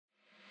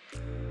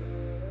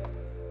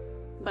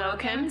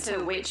Welcome to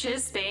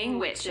Witches Being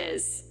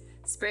Witches.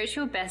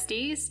 Spiritual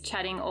besties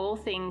chatting all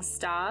things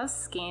stars,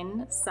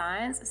 skin,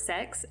 science,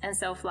 sex, and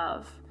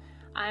self-love.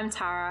 I'm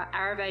Tara,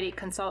 Ayurvedic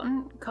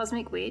consultant,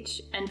 cosmic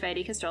witch, and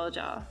Vedic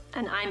astrologer.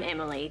 And I'm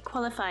Emily,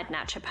 qualified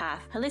naturopath,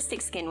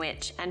 holistic skin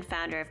witch, and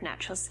founder of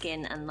natural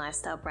skin and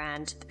lifestyle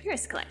brand, The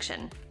Purest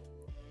Collection.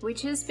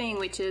 Witches Being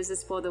Witches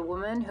is for the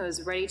woman who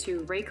is ready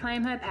to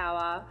reclaim her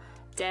power,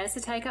 dares to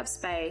take up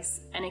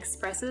space, and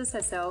expresses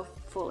herself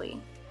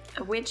fully.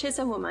 A witch is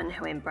a woman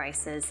who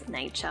embraces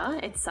nature,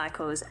 its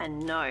cycles,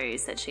 and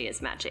knows that she is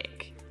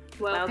magic.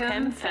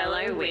 Welcome,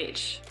 fellow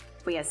witch.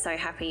 We are so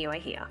happy you are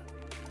here.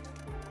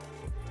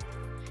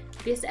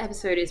 This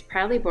episode is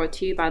proudly brought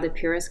to you by The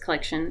Purest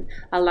Collection,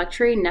 a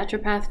luxury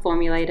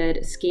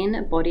naturopath-formulated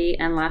skin, body,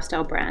 and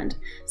lifestyle brand,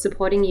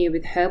 supporting you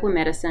with herbal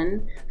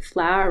medicine,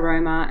 flower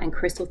aroma, and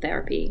crystal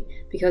therapy,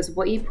 because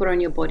what you put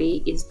on your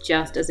body is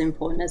just as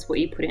important as what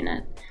you put in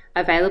it.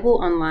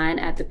 Available online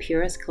at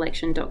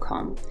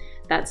thepurestcollection.com.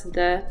 That's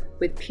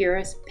with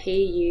Purist,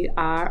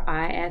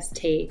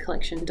 P-U-R-I-S-T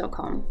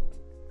collection.com.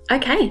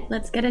 Okay,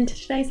 let's get into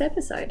today's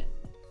episode.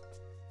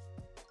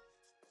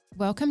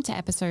 Welcome to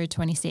episode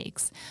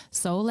 26,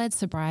 Soul-Led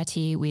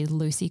Sobriety with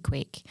Lucy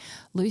Quick.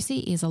 Lucy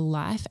is a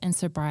life and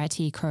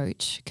sobriety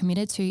coach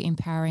committed to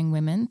empowering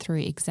women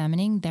through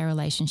examining their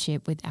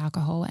relationship with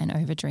alcohol and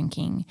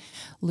overdrinking.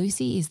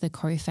 Lucy is the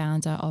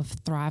co-founder of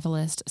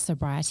Thrivalist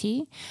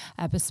Sobriety,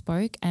 a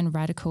bespoke and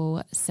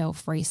radical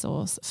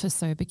self-resource for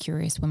sober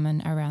curious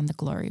women around the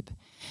globe.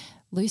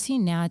 Lucy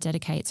now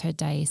dedicates her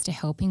days to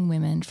helping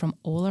women from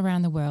all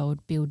around the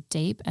world build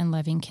deep and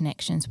loving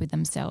connections with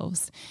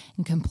themselves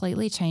and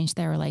completely change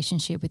their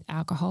relationship with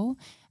alcohol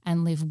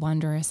and live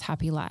wondrous,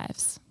 happy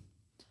lives.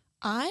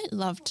 I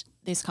loved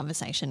this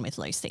conversation with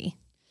Lucy.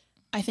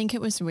 I think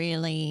it was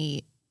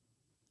really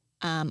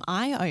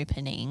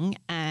eye-opening,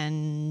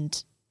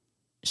 and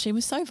she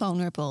was so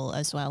vulnerable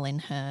as well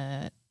in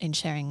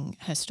sharing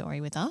her story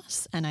with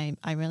us, and I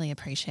really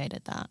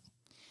appreciated that.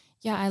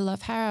 Yeah, I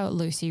love how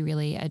Lucy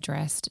really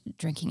addressed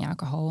drinking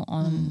alcohol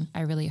on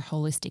a really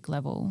holistic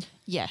level.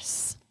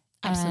 Yes,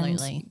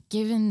 absolutely. And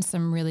given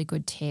some really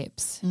good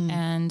tips.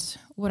 And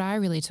what I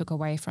really took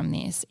away from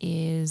this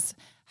is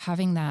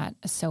having that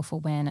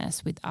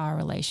self-awareness with our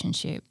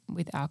relationship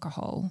with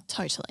alcohol.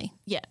 Totally,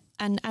 yeah.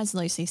 And as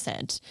Lucy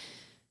said,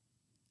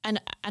 and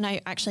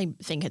I actually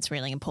think it's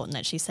really important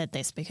that she said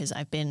this, because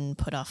I've been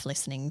put off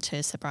listening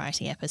to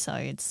sobriety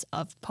episodes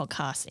of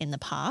podcasts in the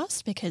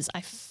past, because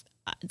I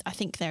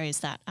think there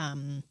is that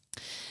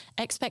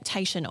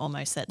expectation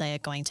almost that they are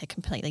going to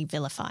completely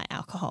vilify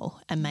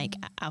alcohol and make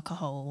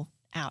alcohol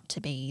out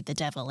to be the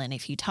devil. And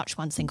if you touch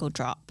one single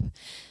drop,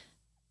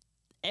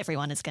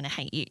 everyone is going to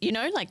hate you. You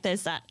know, like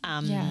there's that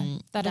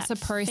that it's a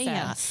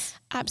process. Fear.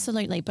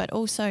 Absolutely. But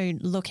also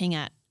looking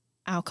at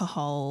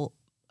alcohol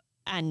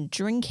and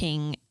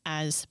drinking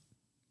as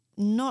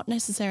not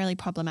necessarily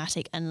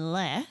problematic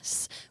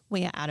unless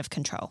we are out of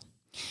control.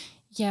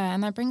 Yeah,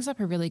 and that brings up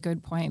a really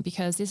good point,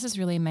 because this has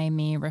really made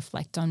me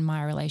reflect on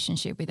my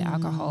relationship with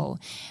alcohol.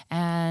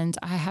 And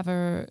I have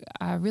a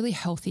really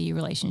healthy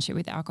relationship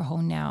with alcohol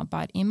now,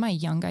 but in my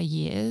younger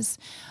years,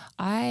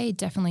 I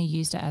definitely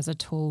used it as a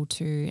tool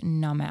to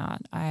numb out.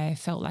 I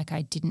felt like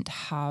I didn't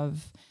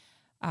have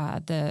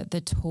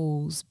the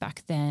tools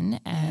back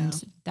then,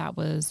 and that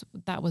was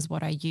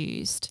what I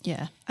used.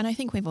 Yeah, and I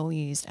think we've all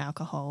used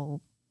alcohol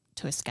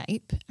to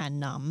escape and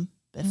numb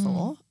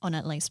before on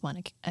at least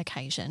one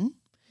occasion.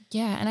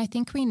 Yeah, and I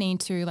think we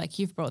need to, like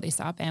you've brought this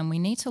up, and we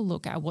need to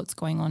look at what's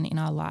going on in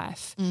our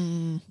life,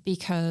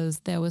 because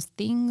there was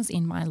things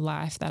in my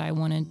life that I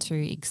wanted to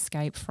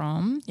escape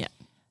from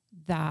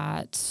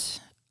that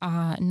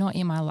are not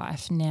in my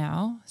life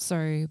now.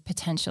 So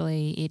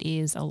potentially it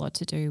is a lot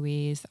to do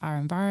with our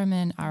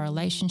environment, our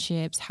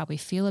relationships, how we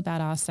feel about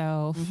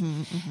ourselves.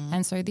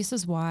 And so this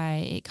is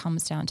why it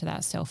comes down to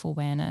that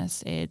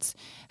self-awareness. It's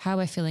how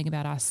we're feeling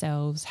about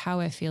ourselves, how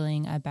we're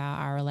feeling about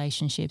our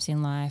relationships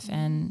in life,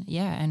 and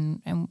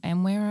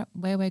and where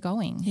we're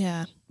going.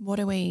 Yeah. What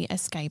are we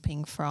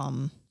escaping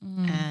from,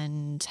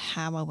 and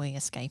how are we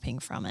escaping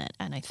from it?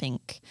 And I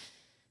think,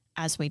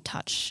 as we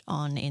touch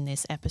on in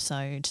this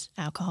episode,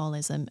 alcohol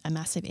is a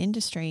massive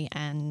industry,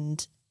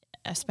 and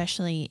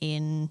especially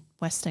in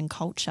Western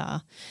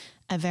culture,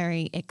 a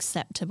very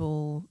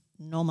acceptable,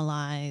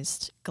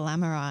 normalised,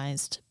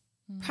 glamorised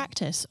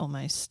practice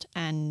almost.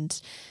 And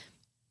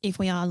if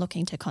we are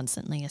looking to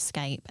constantly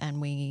escape and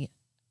we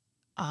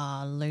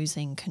are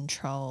losing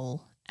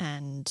control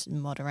and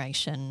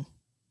moderation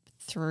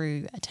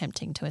through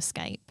attempting to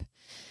escape,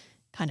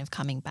 kind of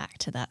coming back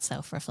to that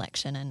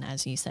self-reflection, and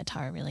as you said,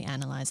 Tara, really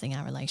analysing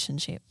our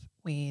relationship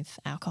with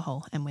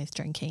alcohol and with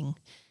drinking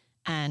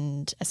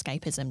and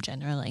escapism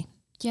generally.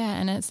 Yeah,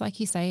 and it's like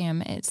you say,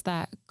 it's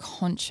that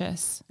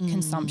conscious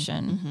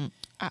consumption.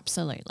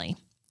 Absolutely.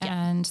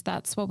 And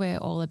that's what we're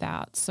all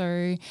about. So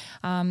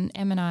Em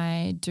and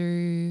I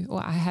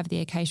I have the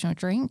occasional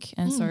drink.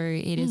 And so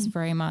it is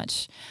very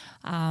much,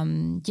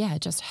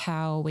 just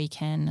how we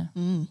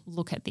can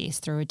look at this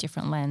through a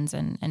different lens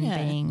and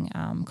being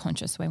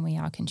conscious when we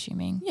are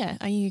consuming. Yeah.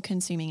 Are you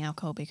consuming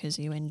alcohol because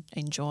you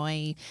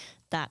enjoy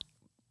that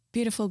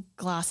beautiful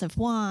glass of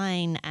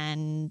wine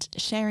and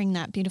sharing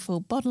that beautiful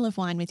bottle of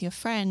wine with your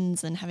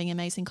friends and having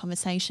amazing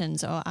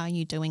conversations? Or are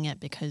you doing it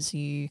because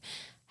you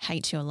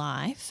hate your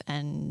life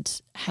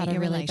and hate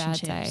your really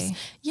relationships? bad day.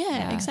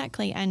 Yeah,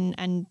 exactly.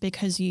 And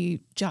because you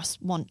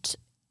just want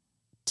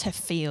to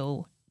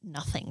feel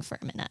nothing for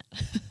a minute.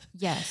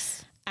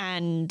 Yes.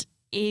 And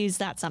is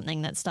that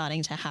something that's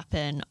starting to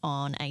happen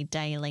on a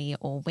daily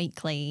or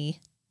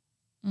weekly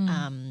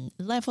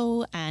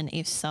level? And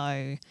if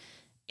so,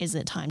 is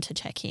it time to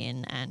check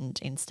in and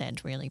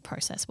instead really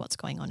process what's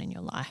going on in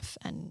your life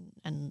and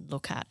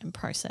look at and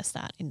process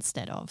that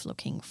instead of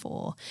looking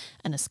for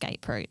an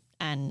escape route?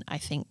 And I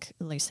think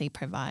Lucy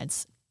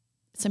provides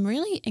some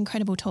really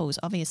incredible tools,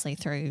 obviously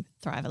through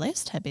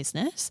Thrivalist, her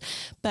business,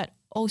 but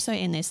also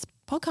in this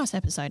podcast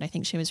episode, I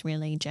think she was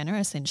really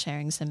generous in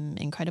sharing some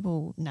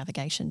incredible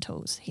navigation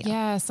tools here.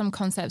 Yeah, some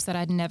concepts that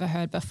I'd never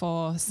heard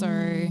before.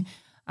 So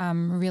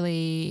I'm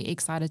really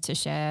excited to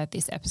share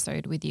this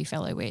episode with you,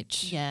 fellow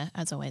witch. Yeah,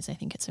 as always, I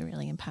think it's a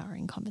really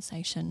empowering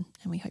conversation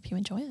and we hope you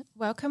enjoy it.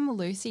 Welcome,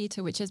 Lucy,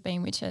 to Witches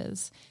Being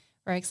Witches.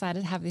 We're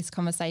excited to have this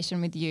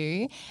conversation with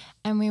you.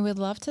 And we would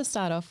love to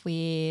start off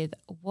with,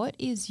 what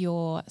is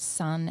your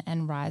sun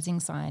and rising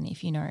sign,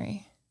 if you know?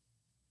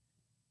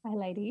 Hi,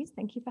 ladies.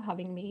 Thank you for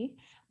having me.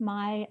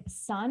 My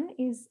sun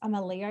I'm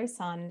a Leo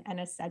sun and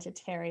a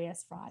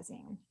Sagittarius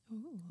rising.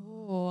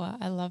 Oh,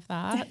 I love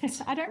that.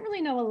 I don't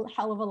really know a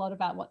hell of a lot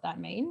about what that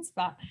means,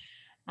 but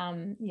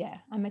I'm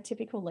a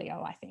typical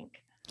Leo, I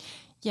think.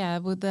 Yeah,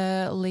 well,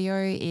 the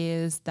Leo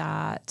is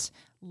that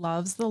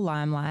loves the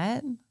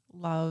limelight,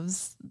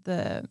 loves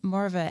the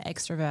more of an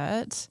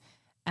extrovert,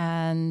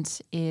 and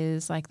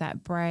is like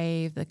that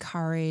brave, the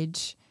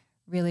courage,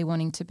 really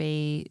wanting to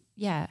be,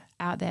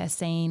 out there,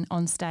 seen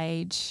on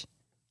stage.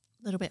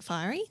 A little bit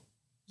fiery?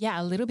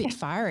 Yeah, a little bit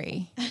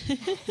fiery.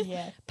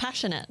 Yeah.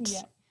 Passionate.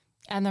 Yeah.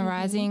 And the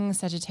rising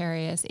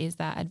Sagittarius is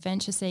that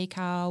adventure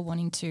seeker,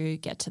 wanting to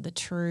get to the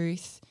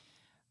truth,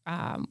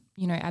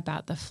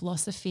 about the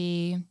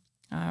philosophy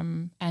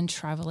and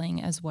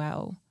traveling as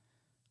well.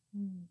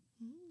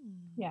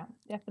 Yeah,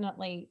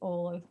 definitely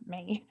all of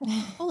me.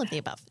 All of the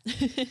above.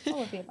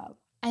 All of the above.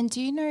 And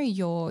do you know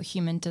your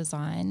human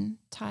design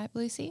type,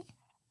 Lucy?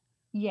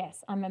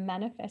 Yes, I'm a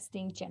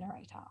manifesting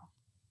generator.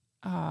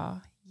 Oh,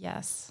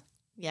 yes.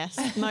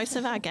 Yes, most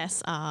of our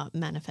guests are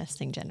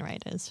manifesting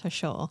generators for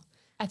sure.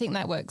 I think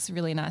that works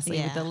really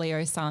nicely with the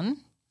Leo sun.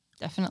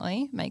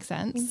 Definitely makes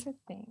sense.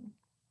 Interesting.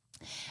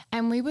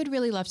 And we would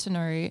really love to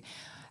know,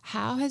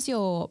 how has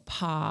your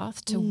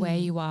path to where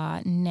you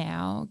are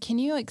now, can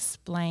you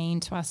explain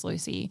to us,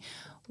 Lucy,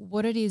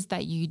 what it is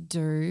that you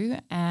do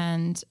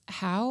and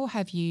how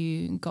have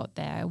you got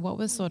there? What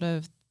was sort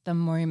of the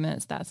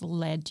moments that's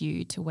led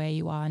you to where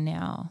you are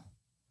now?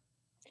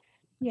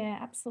 Yeah,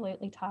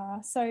 absolutely, Tara.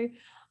 So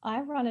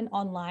I run an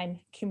online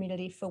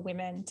community for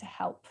women to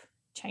help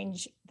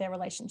change their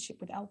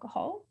relationship with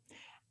alcohol.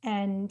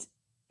 And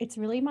it's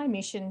really my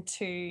mission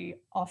to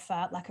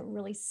offer like a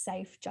really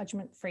safe,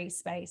 judgment-free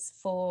space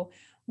for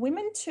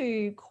women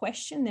to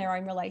question their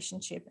own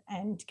relationship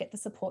and get the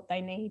support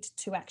they need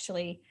to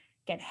actually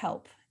get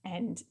help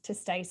and to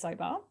stay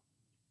sober.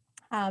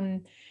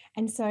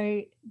 And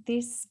so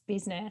this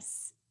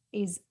business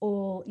is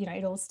all,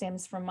 it all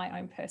stems from my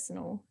own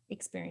personal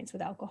experience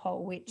with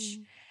alcohol, which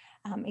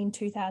in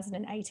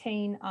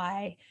 2018,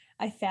 I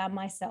found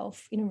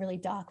myself in a really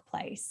dark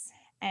place,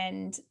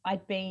 and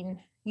I'd been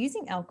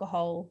using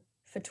alcohol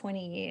for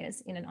 20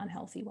 years in an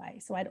unhealthy way.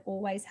 So I'd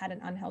always had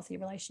an unhealthy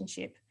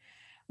relationship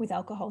with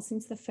alcohol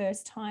since the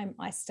first time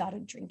I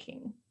started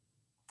drinking.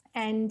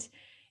 And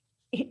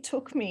it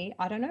took me,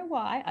 I don't know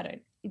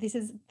why, this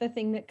is the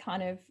thing that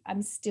kind of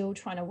I'm still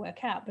trying to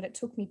work out, but it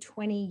took me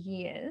 20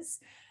 years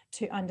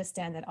to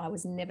understand that I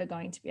was never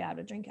going to be able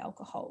to drink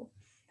alcohol.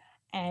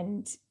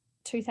 And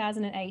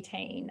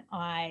 2018,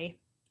 I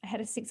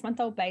had a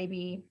 6-month-old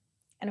baby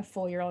and a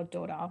 4-year-old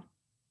daughter.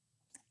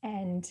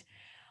 And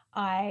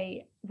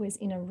I was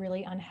in a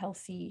really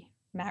unhappy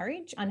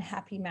marriage.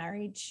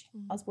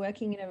 I was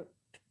working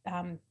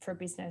for a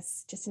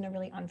business, just in a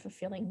really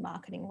unfulfilling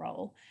marketing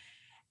role.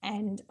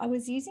 And I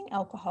was using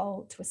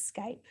alcohol to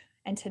escape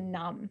and to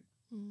numb.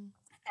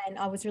 And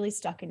I was really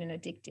stuck in an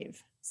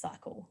addictive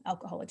cycle,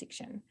 alcohol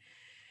addiction.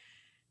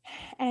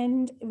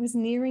 And it was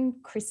nearing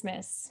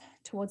Christmas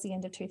towards the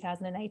end of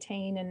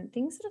 2018, and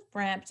things sort of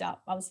ramped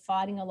up. I was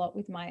fighting a lot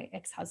with my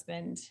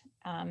ex-husband.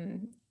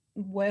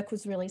 Work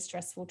was really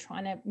stressful,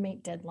 trying to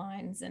meet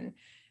deadlines and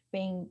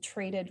being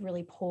treated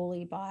really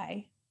poorly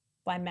by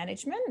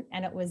management.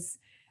 And it was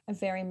a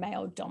very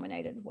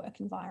male-dominated work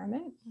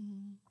environment.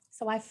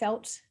 So I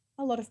felt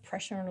a lot of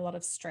pressure and a lot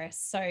of stress.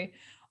 So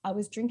I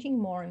was drinking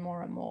more and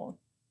more and more.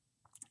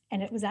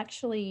 And it was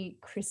actually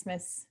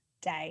Christmas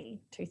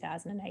day,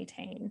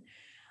 2018,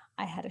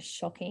 I had a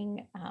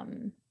shocking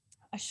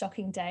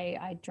day.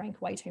 I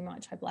drank way too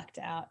much. I blacked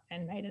out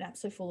and made an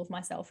absolute fool of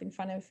myself in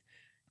front of,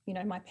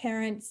 my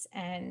parents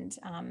and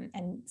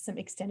some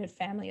extended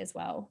family as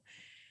well.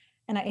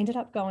 And I ended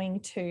up going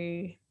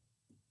to,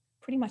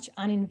 pretty much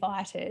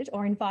uninvited,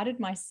 or invited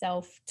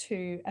myself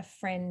to a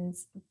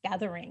friend's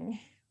gathering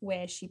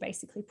where she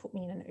basically put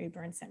me in an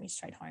Uber and sent me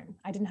straight home.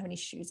 I didn't have any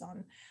shoes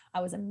on.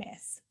 I was a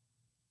mess.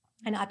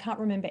 And I can't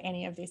remember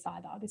any of this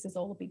either. This is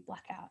all a big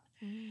blackout.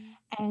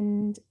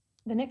 And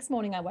the next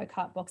morning I woke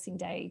up, Boxing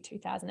Day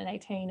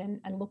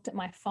 2018, and looked at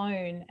my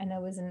phone, and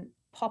there was a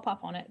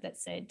pop-up on it that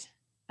said,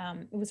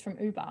 it was from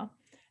Uber,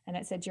 and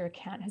it said, your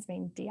account has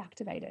been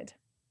deactivated.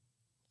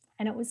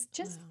 And it was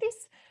just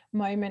this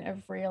moment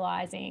of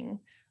realizing,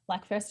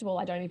 like, first of all,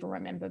 I don't even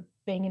remember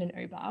being in an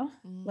Uber,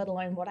 let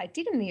alone what I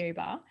did in the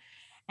Uber.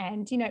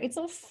 And, it's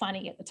all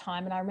funny at the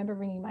time. And I remember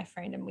ringing my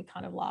friend and we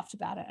kind of laughed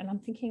about it. And I'm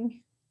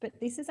thinking, but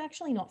this is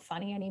actually not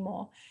funny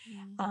anymore.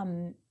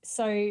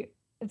 So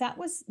that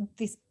was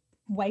this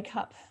wake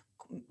up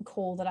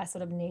call that I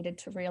sort of needed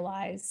to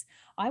realize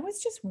I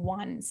was just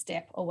one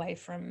step away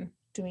from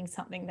doing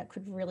something that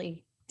could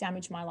really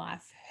damage my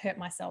life, hurt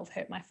myself,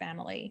 hurt my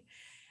family.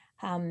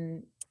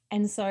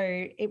 And so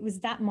it was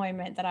that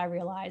moment that I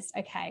realized,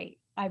 okay,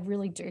 I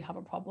really do have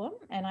a problem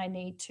and I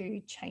need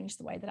to change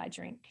the way that I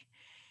drink.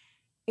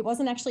 It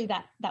wasn't actually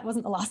that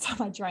wasn't the last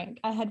time I drank.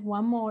 I had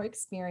one more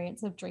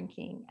experience of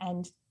drinking,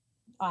 and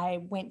I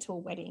went to a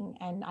wedding,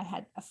 and I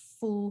had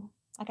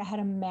I had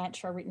a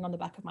mantra written on the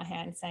back of my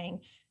hand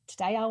saying,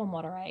 today I will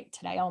moderate,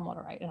 today I'll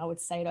moderate. And I would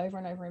say it over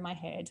and over in my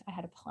head. I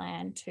had a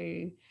plan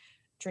to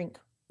drink,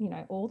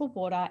 all the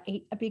water,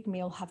 eat a big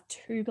meal, have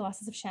 2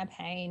 glasses of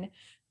champagne,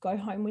 go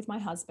home with my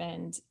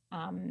husband,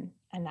 and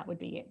that would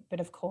be it.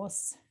 But of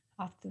course,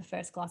 after the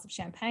first glass of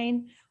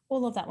champagne,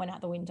 all of that went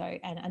out the window,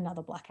 and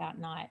another blackout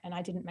night. And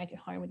I didn't make it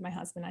home with my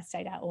husband. I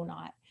stayed out all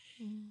night.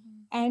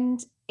 And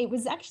it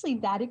was actually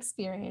that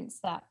experience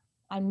that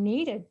I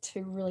needed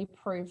to really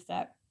prove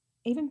that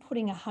even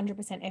putting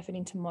 100% effort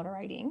into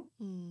moderating,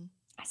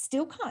 I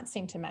still can't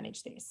seem to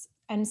manage this.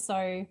 And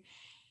so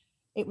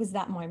it was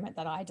that moment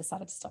that I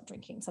decided to stop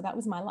drinking. So that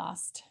was my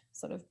last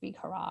sort of big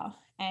hurrah.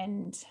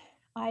 And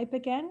I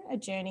began a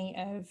journey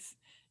of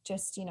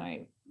just,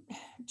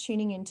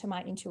 tuning into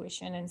my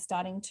intuition and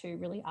starting to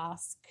really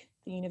ask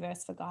the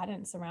universe for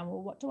guidance around,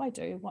 well, what do I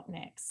do? What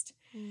next?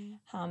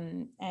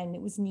 And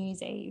it was New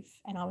Year's Eve,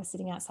 and I was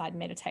sitting outside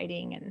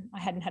meditating, and I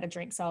hadn't had a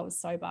drink, so I was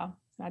sober.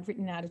 And I'd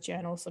written out a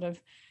journal, sort of,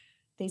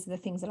 these are the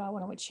things that I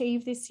want to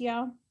achieve this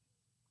year.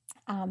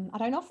 I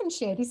don't often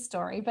share this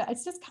story, but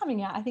it's just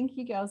coming out. I think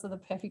you girls are the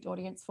perfect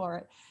audience for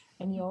it,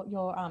 and your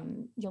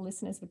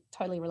listeners would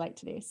totally relate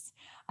to this.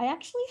 I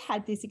actually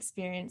had this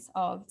experience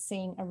of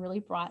seeing a really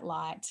bright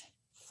light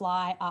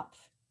fly up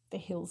the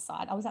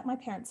hillside. I was at my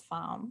parents'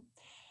 farm,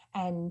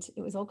 and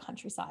it was all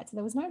countryside. So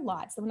there was no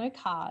lights, there were no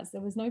cars,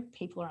 there was no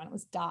people around. It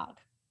was dark.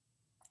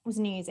 It was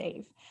New Year's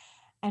Eve.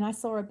 And I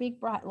saw a big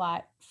bright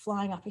light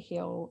flying up a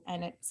hill,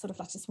 and it sort of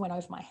like just went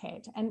over my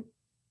head. And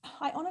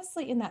I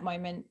honestly, in that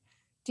moment,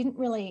 I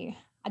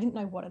didn't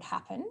know what had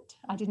happened.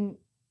 I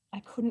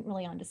couldn't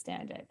really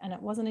understand it. And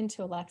it wasn't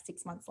until like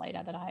 6 months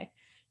later that I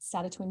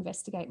started to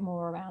investigate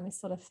more around this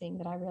sort of thing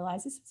that I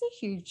realized this was a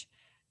huge,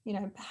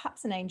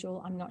 perhaps an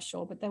angel, I'm not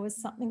sure, but there was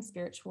something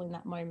spiritual in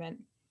that moment.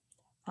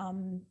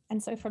 And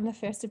so from the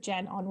 1st of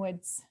Jan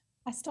onwards,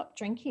 I stopped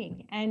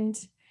drinking. And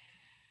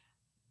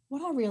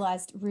what I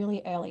realized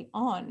really early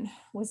on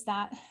was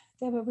that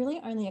there were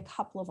really only a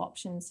couple of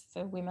options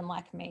for women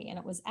like me, and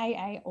it was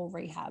AA or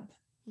rehab.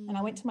 And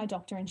I went to my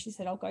doctor, and she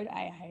said, I'll go to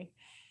AA.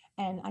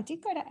 And I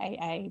did go to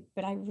AA,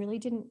 but I really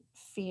didn't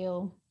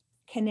feel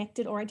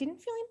connected, or I didn't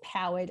feel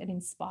empowered and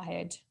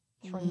inspired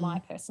through my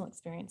personal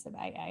experience of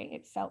AA.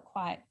 It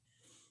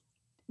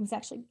was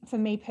actually, for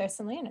me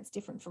personally, and it's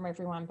different from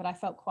everyone, but I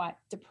felt quite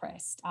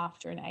depressed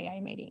after an AA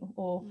meeting,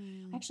 or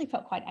I actually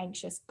felt quite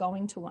anxious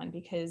going to one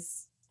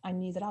because I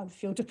knew that I would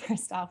feel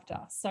depressed after.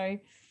 So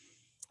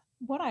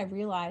what I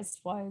realized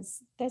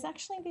was there's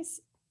actually this,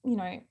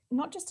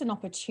 not just an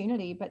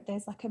opportunity, but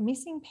there's like a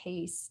missing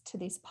piece to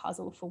this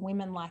puzzle for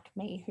women like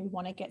me who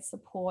want to get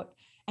support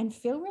and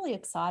feel really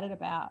excited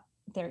about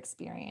their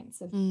experience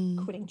of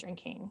quitting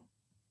drinking.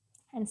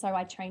 And so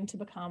I trained to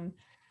become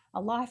a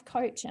life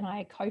coach, and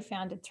I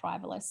co-founded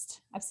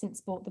Thrivalist. I've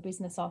since bought the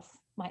business off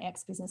my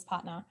ex-business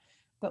partner,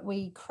 but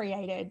we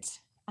created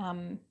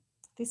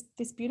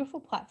this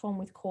beautiful platform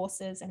with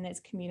courses, and there's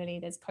community,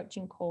 there's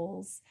coaching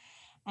calls,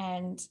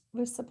 and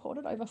we've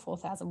supported over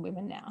 4,000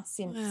 women now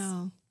since.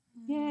 Wow.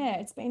 Yeah,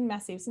 it's been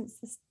massive since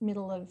the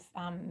middle of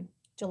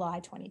July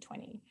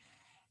 2020.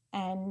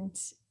 And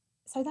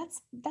so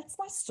that's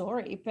my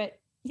story. But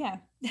yeah.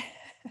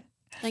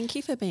 Thank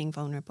you for being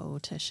vulnerable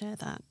to share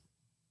that.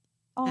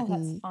 Oh,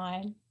 that's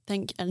fine.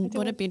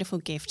 What a beautiful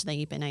gift that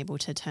you've been able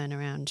to turn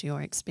around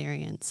your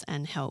experience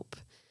and help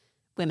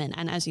women.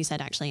 And as you said,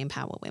 actually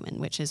empower women,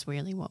 which is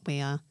really what we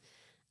are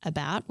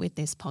about with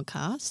this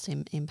podcast,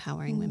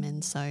 empowering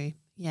women. So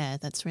yeah,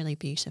 that's really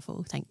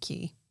beautiful. Thank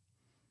you.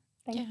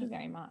 Thank you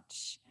very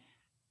much.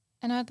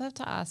 And I'd love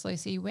to ask,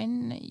 Lucy,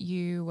 when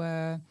you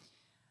were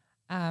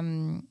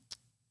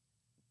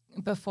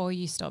before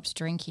you stopped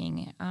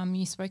drinking,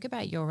 you spoke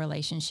about your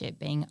relationship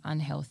being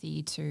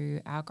unhealthy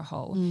to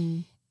alcohol.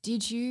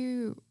 Did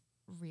you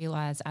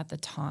realise at the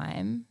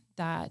time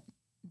that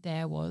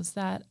there was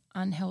that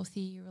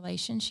unhealthy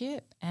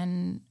relationship,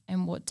 and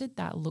what did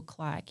that look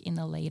like in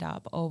the lead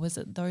up, or was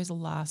it those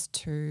last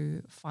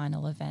two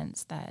final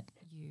events that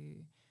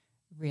you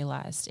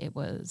realised it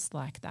was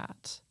like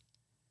that?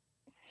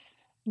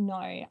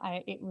 No,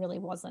 it really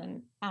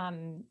wasn't.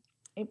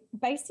 It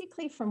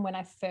basically, from when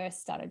I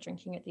first started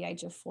drinking at the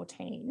age of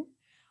 14,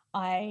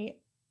 I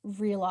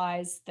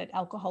realised that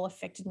alcohol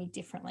affected me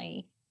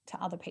differently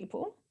to other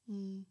people.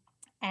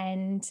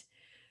 And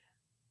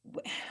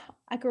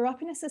I grew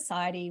up in a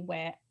society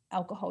where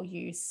alcohol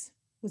use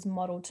was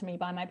modelled to me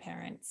by my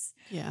parents.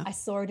 Yeah. I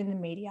saw it in the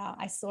media.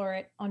 I saw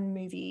it on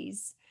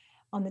movies,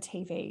 on the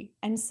TV.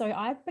 And so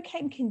I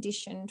became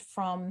conditioned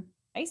from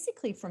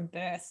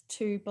birth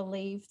to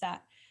believe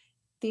that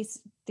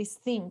this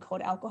thing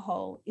called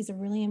alcohol is a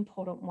really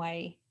important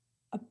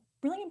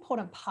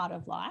part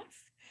of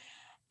life.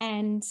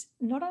 And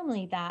not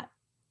only that,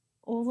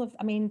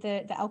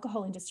 the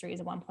alcohol industry is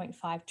a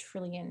 $1.5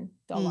 trillion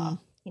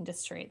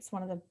industry. It's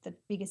one of the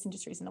biggest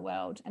industries in the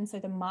world. And so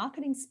the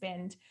marketing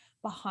spend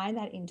behind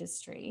that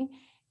industry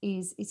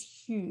is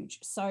huge.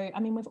 So,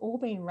 we've all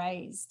been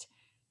raised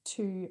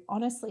to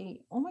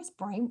honestly almost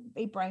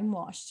be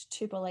brainwashed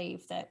to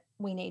believe that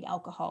we need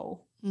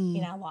alcohol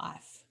in our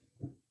life.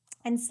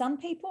 And some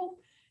people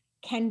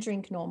can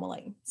drink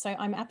normally. So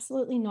I'm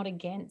absolutely not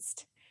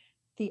against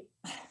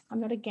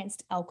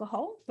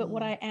alcohol, but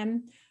what I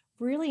am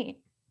really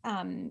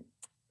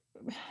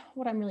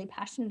what I'm really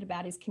passionate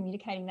about is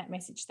communicating that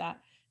message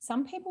that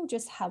some people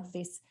just have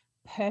this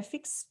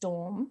perfect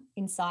storm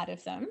inside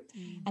of them,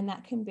 and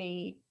that can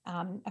be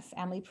a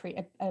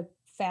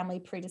family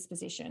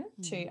predisposition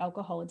to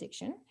alcohol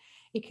addiction.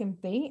 It can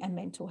be a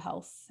mental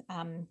health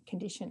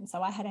condition.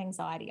 So I had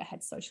anxiety, I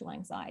had social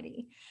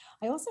anxiety.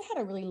 I also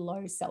had a really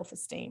low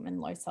self-esteem and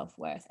low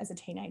self-worth as a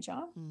teenager.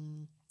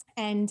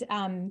 And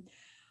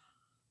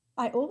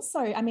I was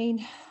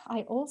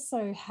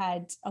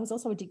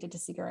also addicted to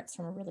cigarettes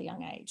from a really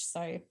young age.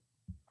 So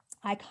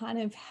I kind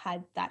of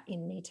had that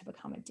in me to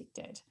become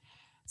addicted.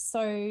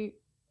 So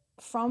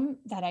from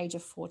that age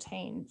of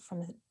 14,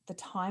 from the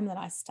time that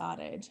I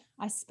started,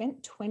 I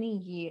spent 20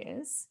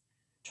 years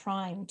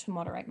trying to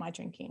moderate my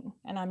drinking.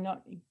 And I'm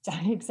not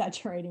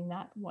exaggerating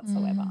that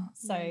whatsoever.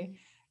 So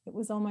it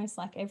was almost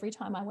like every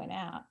time I went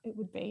out, it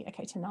would be,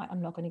 okay, tonight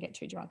I'm not going to get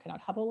too drunk. And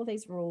I'd have all of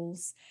these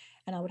rules,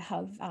 and I would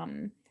have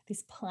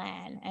this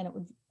plan, and it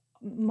would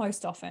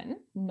most often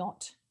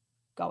not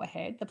go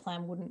ahead. The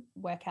plan wouldn't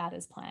work out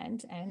as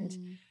planned,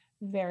 and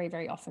very,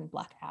 very often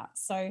black out.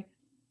 So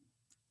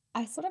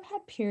I sort of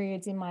had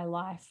periods in my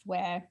life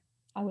where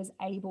I was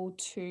able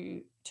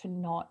to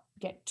not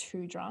get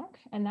too drunk.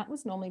 And that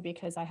was normally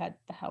because I had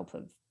the help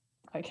of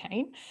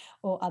cocaine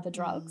or other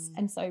drugs.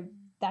 And so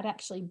that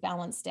actually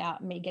balanced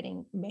out me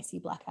getting messy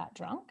blackout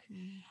drunk.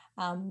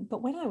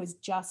 But when I was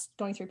just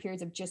going through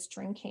periods of just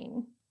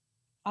drinking,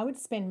 I would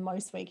spend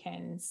most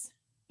weekends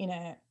in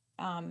a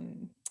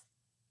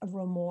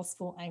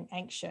remorseful and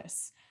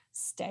anxious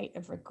state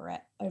of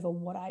regret over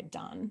what I'd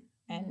done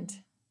and,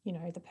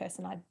 the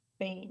person I'd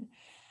been.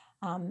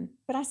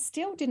 But I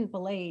still didn't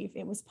believe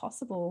it was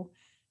possible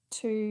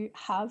to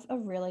have a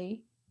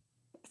really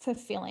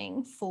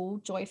fulfilling, full,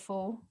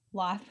 joyful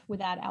life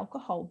without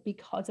alcohol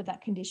because of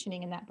that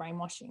conditioning and that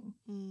brainwashing.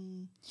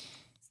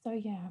 So,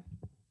 yeah.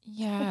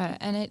 Yeah,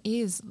 and it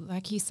is,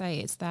 like you say,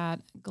 it's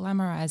that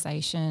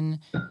glamorization,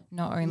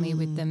 not only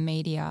with the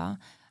media,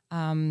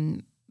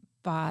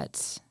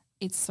 but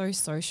it's so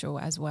social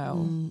as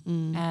well.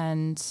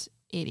 And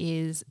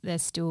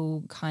there's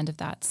still kind of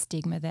that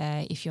stigma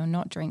there. If you're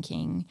not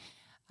drinking,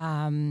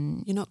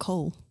 you're not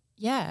cool.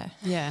 Yeah.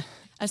 Yeah.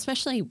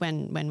 Especially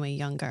when we're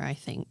younger, I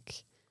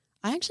think.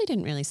 I actually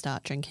didn't really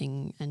start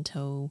drinking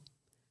until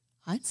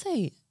I'd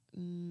say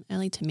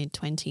early to mid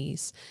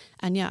 20s.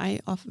 And I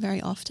very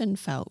often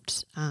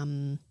felt,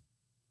 uncool.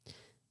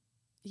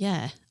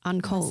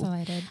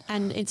 Isolated.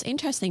 And it's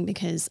interesting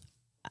because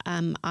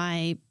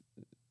I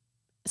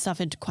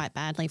suffered quite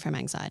badly from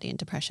anxiety and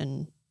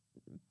depression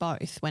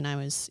both when I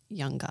was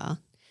younger,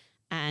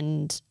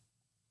 and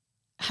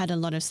had a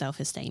lot of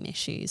self-esteem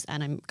issues.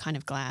 And I'm kind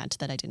of glad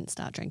that I didn't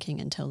start drinking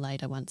until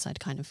later, once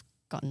I'd kind of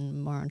gotten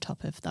more on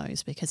top of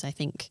those, because I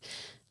think,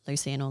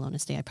 Lucy, in all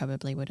honesty, I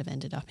probably would have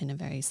ended up in a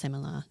very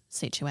similar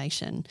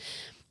situation.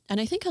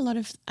 And I think a lot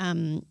of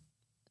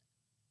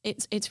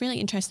it's really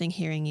interesting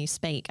hearing you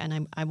speak,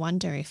 and I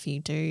wonder if you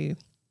do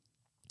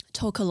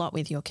talk a lot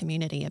with your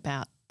community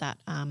about that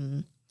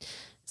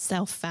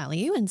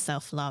self-value and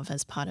self-love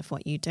as part of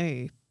what you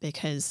do,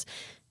 because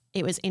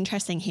it was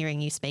interesting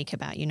hearing you speak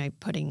about,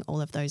 putting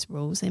all of those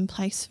rules in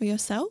place for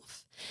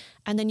yourself.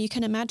 And then you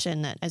can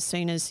imagine that as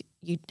soon as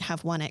you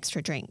have one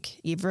extra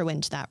drink, you've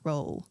ruined that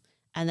rule.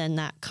 And then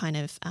that kind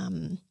of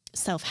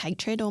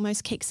self-hatred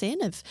almost kicks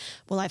in of,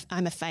 well,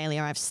 I'm a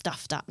failure, I've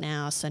stuffed up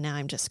now, so now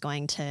I'm just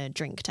going to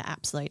drink to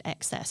absolute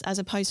excess, as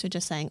opposed to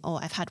just saying, oh,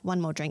 I've had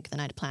one more drink than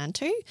I'd planned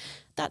to.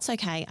 That's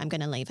okay, I'm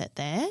going to leave it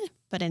there.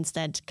 But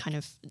instead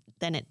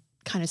then it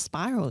kind of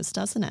spirals,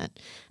 doesn't it?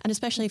 And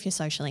especially if you're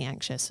socially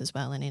anxious as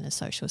well and in a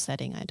social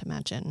setting, I'd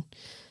imagine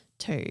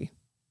too.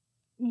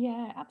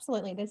 Yeah,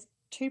 absolutely. There's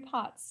two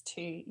parts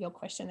to your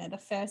question there. The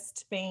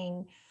first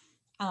being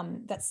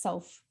that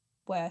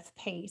self-worth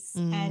piece.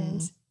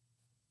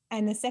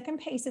 And the second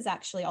piece is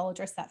actually, I'll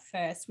address that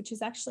first, which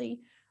is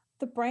actually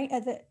the brain,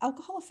 the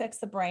alcohol affects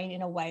the brain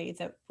in a way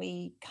that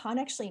we can't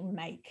actually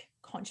make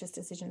conscious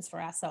decisions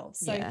for ourselves.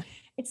 So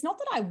it's not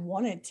that I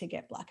wanted to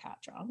get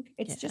blackout drunk.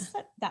 It's just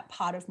that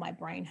part of my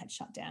brain had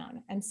shut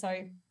down. And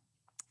so,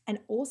 and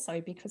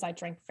also because I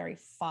drank very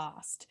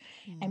fast,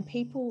 and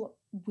people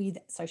with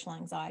social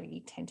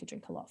anxiety tend to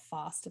drink a lot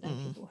faster than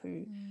people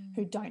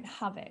who don't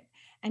have it.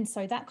 And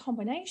so that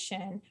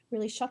combination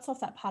really shuts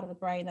off that part of the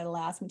brain that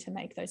allows me to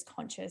make those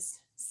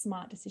conscious,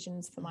 smart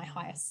decisions for my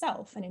higher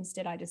self. And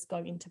instead I just go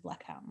into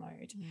blackout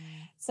mode.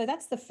 So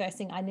that's the first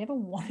thing. I never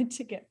wanted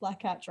to get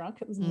blackout drunk.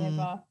 It was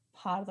never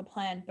part of the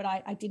plan, but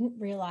I didn't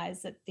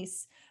realize that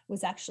this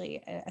was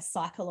actually a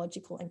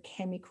psychological and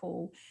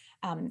chemical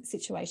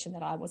situation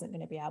that I wasn't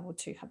going to be able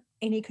to have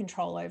any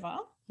control over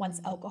once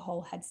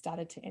alcohol had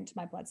started to enter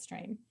my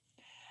bloodstream.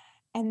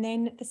 And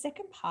then the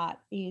second part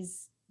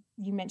is,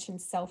 you mentioned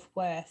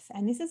self-worth,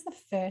 and this is the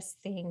first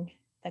thing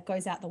that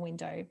goes out the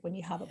window when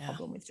you have a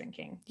problem with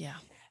drinking. Yeah.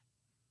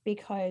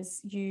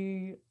 Because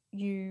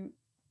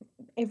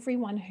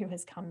everyone who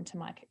has come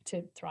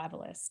to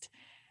Thrivalist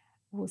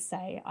will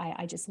say,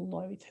 I just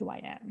loathe who I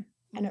am.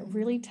 And it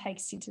really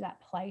takes you to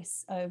that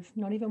place of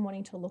not even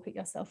wanting to look at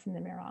yourself in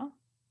the mirror.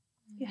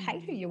 You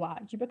hate who you are.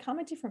 You become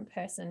a different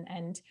person,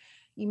 and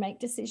you make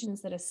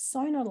decisions that are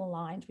so not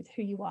aligned with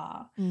who you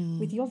are,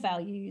 with your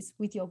values,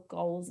 with your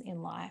goals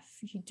in life.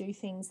 You do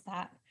things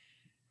that,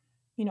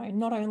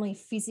 not only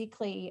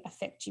physically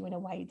affect you in a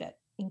way that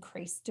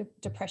increase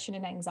depression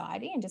and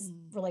anxiety and just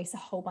release a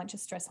whole bunch of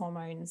stress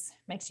hormones,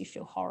 makes you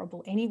feel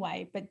horrible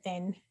anyway, but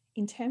then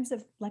in terms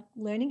of like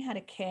learning how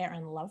to care for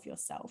and love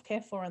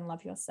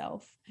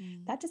yourself,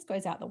 that just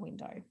goes out the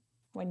window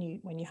when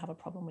you have a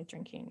problem with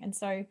drinking. And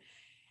so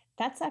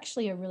that's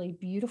actually a really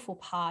beautiful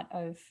part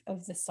of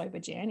the sober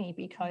journey,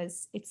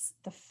 because it's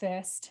the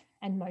first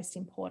and most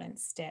important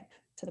step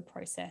to the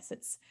process.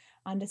 It's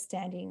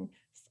understanding,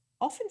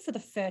 often for the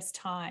first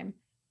time,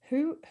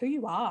 who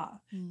you are,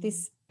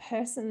 this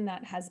person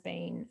that has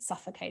been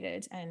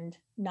suffocated and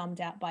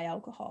numbed out by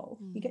alcohol.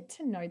 You get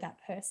to know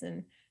that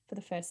person for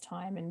the first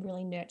time and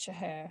really nurture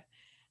her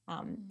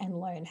and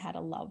learn how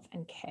to love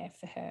and care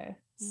for her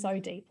so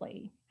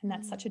deeply. And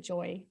that's such a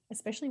joy,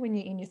 especially when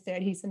you're in your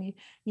 30s and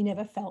you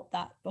never felt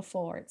that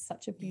before. It's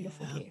such a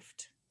beautiful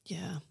gift.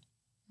 Yeah,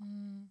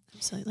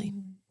 absolutely.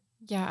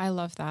 Yeah, I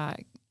love that.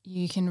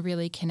 You can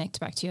really connect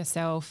back to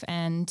yourself,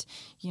 and,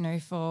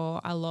 for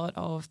a lot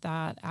of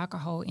that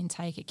alcohol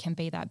intake, it can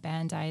be that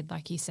Band-Aid,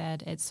 like you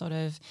said. It's sort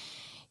of,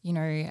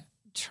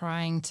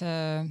 trying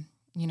to,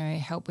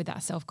 help with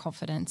that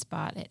self-confidence,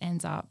 but it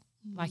ends up,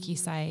 like you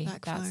say,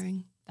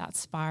 backfiring. That's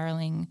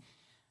spiraling.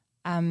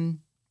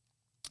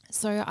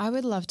 So I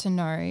would love to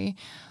know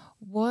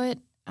what,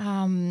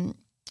 when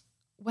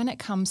it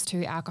comes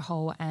to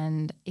alcohol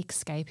and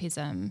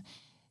escapism,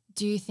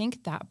 do you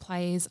think that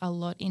plays a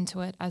lot into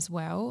it as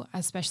well,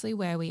 especially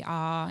where we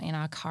are in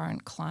our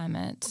current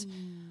climate?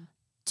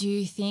 Do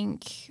you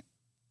think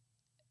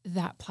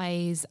that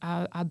plays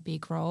a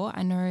big role?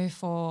 I know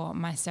for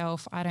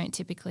myself, I don't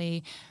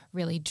typically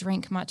really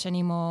drink much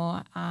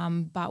anymore,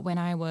 but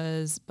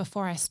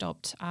before I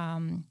stopped,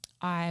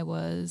 I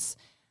was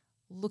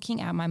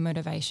looking at my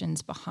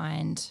motivations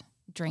behind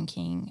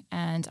drinking,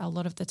 and a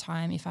lot of the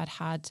time, if I'd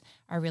had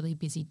a really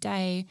busy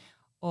day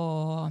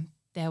or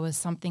there was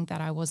something that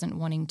I wasn't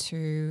wanting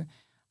to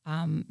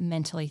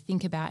mentally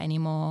think about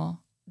anymore,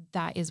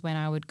 that is when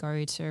I would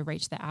go to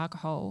reach the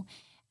alcohol.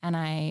 And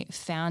I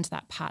found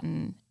that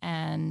pattern,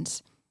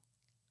 and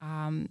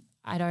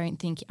I don't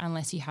think,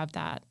 unless you have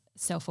that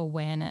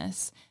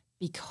self-awareness,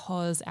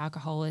 because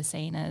alcohol is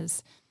seen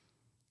as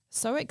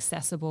so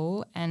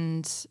accessible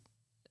and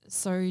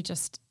so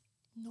just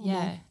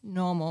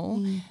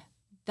normal,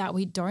 that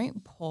we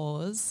don't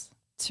pause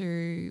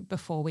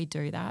before we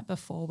do that,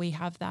 before we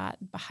have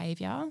that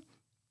behaviour.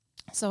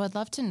 So I'd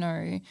love to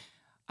know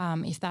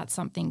if that's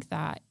something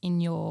that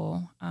in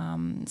your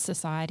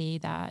society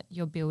that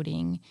you're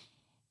building,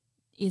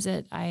 is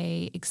it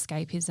a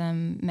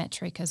escapism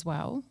metric as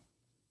well?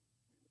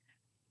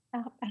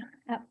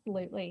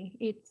 Absolutely.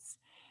 It's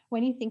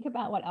when you think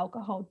about what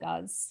alcohol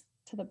does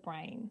to the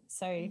brain.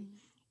 So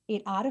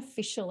it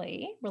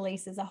artificially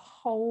releases a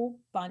whole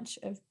bunch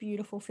of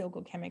beautiful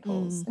feel-good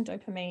chemicals and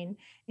dopamine,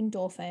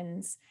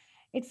 endorphins.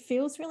 It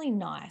feels really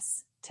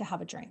nice to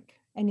have a drink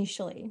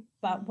initially,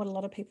 but what a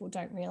lot of people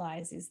don't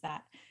realize is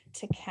that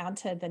to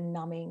counter the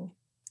numbing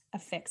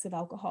effects of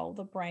alcohol,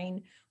 the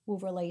brain will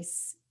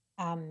release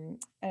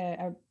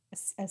a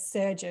a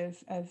surge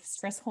of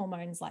stress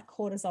hormones like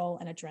cortisol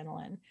and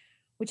adrenaline,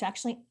 which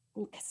actually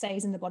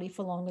stays in the body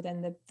for longer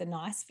than the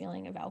nice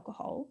feeling of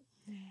alcohol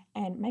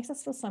and makes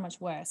us feel so much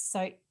worse.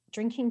 So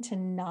drinking to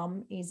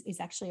numb is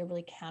actually a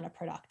really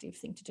counterproductive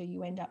thing to do.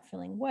 You end up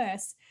feeling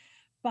worse.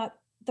 But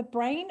the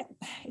brain,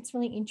 it's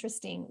really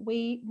interesting.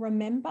 We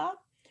remember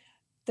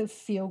the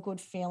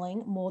feel-good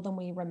feeling more than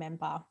we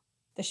remember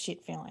the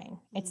shit feeling.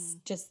 It's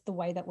just the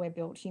way that we're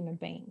built, human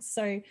beings.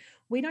 So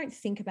we don't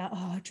think about,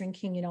 oh,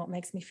 drinking, it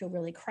makes me feel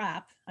really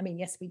crap. I mean,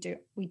 yes,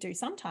 we do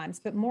sometimes,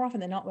 but more often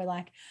than not, we're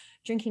like,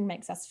 drinking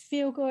makes us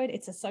feel good.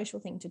 It's a social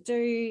thing to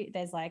do.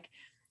 There's like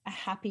a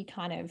happy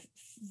kind of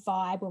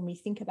vibe when we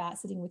think about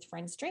sitting with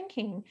friends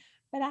drinking,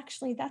 but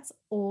actually that's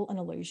all an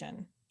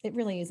illusion. It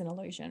really is an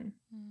illusion.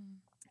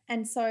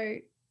 And so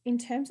in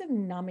terms of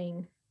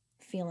numbing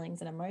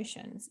feelings and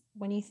emotions,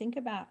 when you think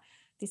about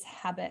this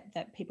habit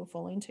that people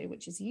fall into,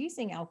 which is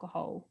using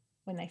alcohol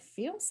when they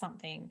feel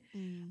something,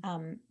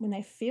 when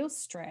they feel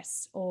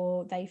stressed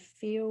or they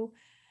feel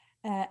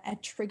a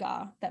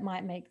trigger that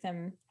might make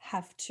them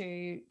have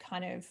to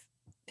kind of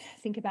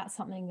think about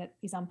something that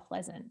is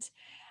unpleasant,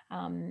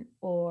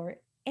 or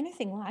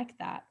anything like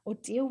that, or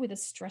deal with a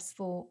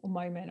stressful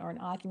moment or an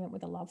argument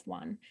with a loved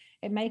one,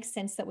 it makes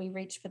sense that we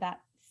reach for that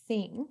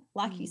thing,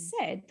 like you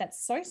said,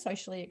 that's so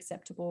socially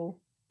acceptable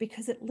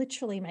because it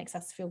literally makes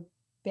us feel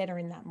better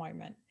in that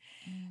moment.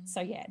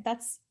 So yeah,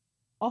 that's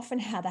often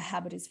how the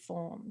habit is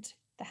formed,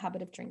 the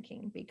habit of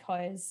drinking,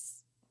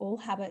 because all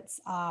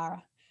habits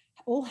are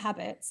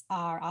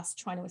us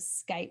trying to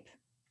escape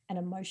an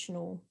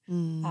emotional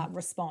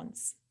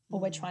response, or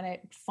we're trying to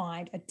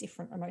find a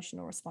different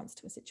emotional response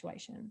to a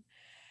situation.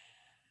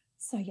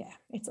 So yeah,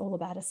 it's all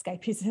about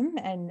escapism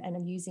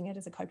and using it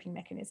as a coping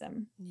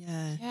mechanism.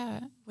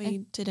 Yeah. We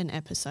did an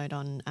episode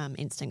on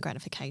instant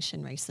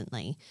gratification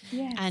recently.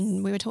 Yes.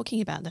 And we were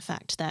talking about the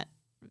fact that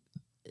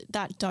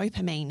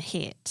dopamine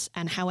hit,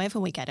 and however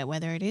we get it,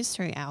 whether it is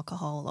through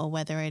alcohol or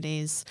whether it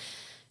is,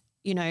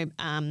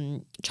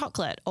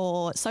 chocolate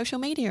or social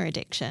media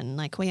addiction,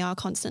 like we are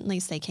constantly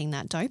seeking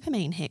that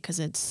dopamine hit because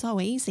it's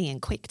so easy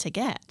and quick to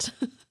get.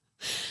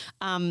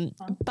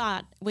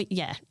 But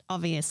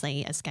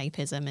obviously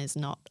escapism is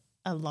not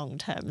a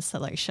long-term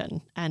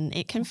solution, and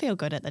it can feel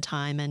good at the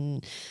time.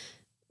 And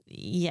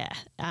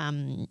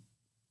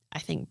I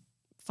think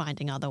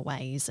finding other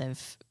ways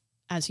of,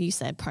 as you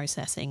said,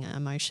 processing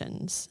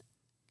emotions.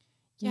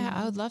 Yeah,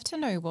 I would love to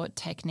know what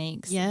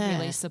techniques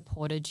really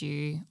supported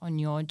you on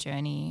your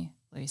journey,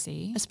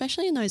 Lucy.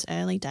 Especially in those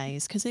early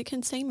days, because it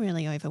can seem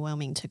really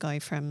overwhelming to go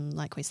from,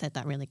 like we said,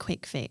 that really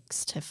quick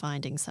fix to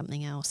finding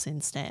something else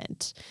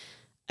instead,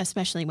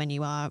 especially when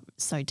you are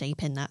so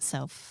deep in that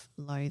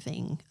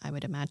self-loathing, I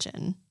would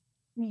imagine.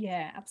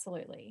 Yeah,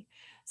 absolutely.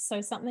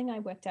 So something I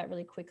worked out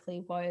really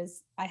quickly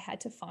was I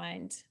had to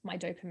find my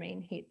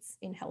dopamine hits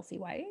in healthy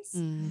ways.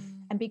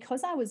 And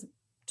because I was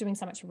doing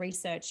so much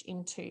research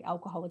into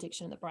alcohol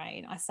addiction in the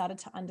brain, I started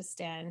to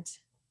understand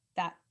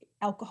that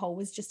alcohol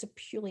was just a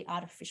purely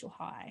artificial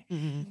high.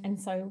 And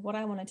so what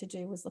I wanted to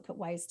do was look at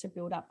ways to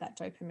build up that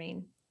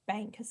dopamine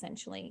bank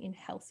essentially in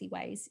healthy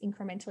ways,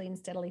 incrementally and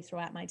steadily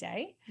throughout my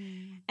day.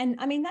 And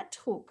I mean, that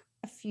took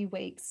a few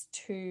weeks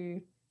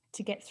to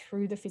get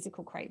through the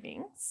physical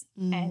cravings.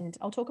 And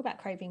I'll talk about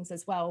cravings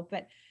as well,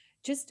 but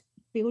just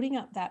building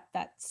up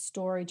that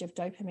storage of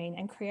dopamine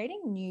and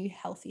creating new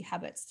healthy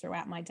habits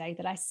throughout my day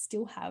that I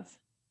still have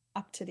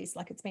up to this,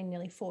 like it's been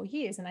nearly 4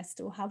 years and I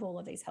still have all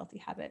of these healthy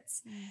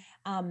habits,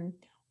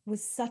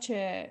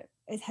 it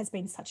has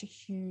been such a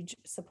huge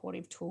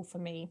supportive tool for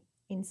me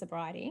in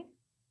sobriety.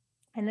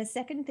 And the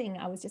second thing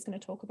I was just going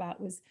to talk about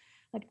was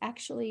like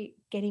actually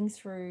getting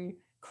through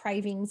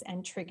cravings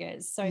and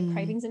triggers. So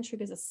cravings and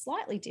triggers are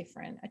slightly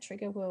different. A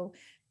trigger will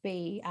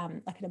be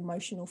like an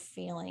emotional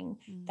feeling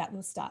that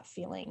we'll start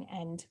feeling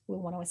and we'll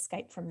want to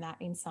escape from that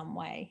in some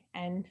way.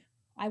 And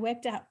I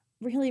worked out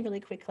really, really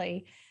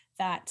quickly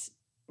that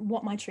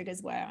what my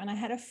triggers were. And I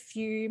had a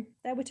few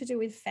that were to do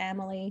with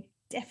family,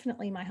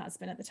 definitely my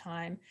husband at the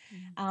time,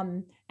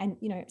 and,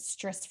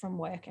 stress from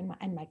work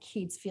and my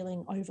kids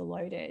feeling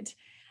overloaded.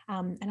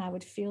 And I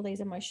would feel these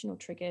emotional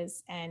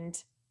triggers,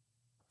 and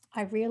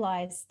I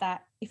realized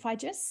that if I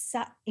just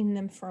sat in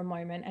them for a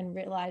moment and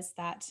realized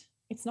that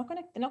they're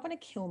not going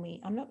to kill me.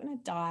 I'm not going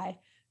to die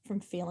from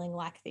feeling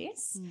like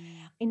this.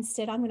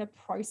 Instead, I'm going to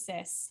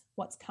process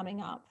what's coming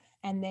up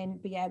and then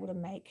be able to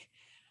make,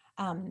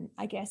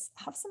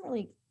 have some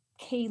really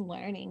key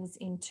learnings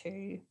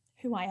into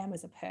who I am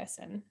as a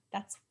person.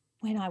 That's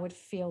when I would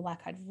feel like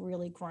I'd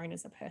really grown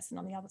as a person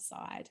on the other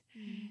side.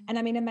 And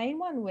I mean, a main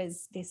one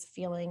was this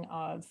feeling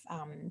of,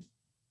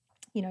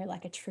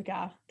 like a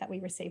trigger that we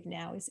receive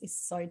now is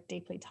so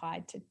deeply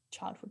tied to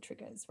childhood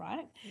triggers,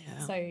 right?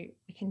 Yeah. So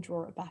we can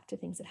draw it back to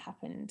things that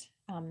happened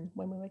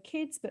when we were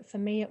kids. But for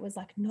me, it was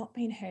like not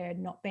being heard,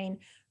 not being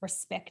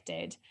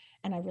respected.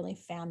 And I really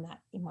found that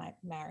in my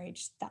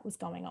marriage that was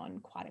going on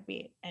quite a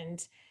bit.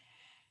 And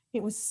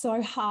it was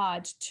so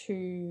hard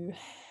to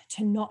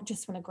not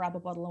just want to grab a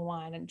bottle of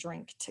wine and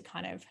drink to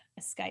kind of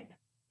escape,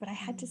 but I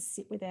had to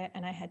sit with it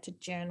and I had to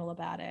journal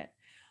about it.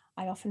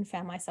 I often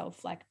found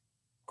myself like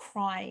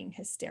crying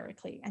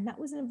hysterically. And that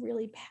was a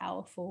really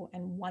powerful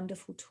and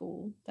wonderful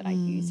tool that I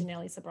used in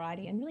early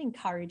sobriety, and really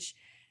encourage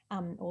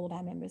all of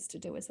our members to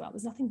do as well.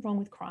 There's nothing wrong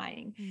with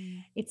crying.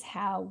 It's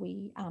how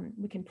we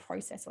can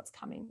process what's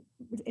coming.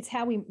 It's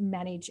how we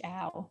manage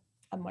our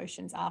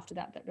emotions after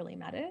that really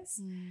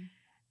matters.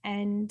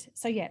 And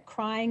so, yeah,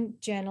 crying,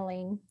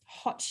 journaling,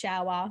 hot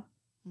shower,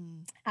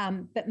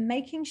 but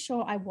making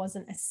sure I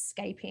wasn't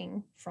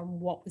escaping from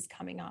what was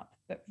coming up,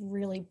 but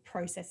really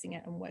processing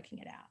it and working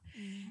it out.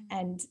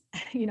 And,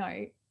 you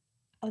know,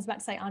 I was about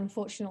to say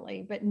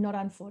unfortunately, but not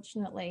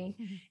unfortunately,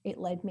 it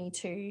led me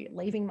to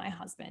leaving my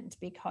husband,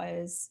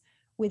 because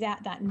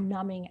without that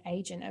numbing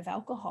agent of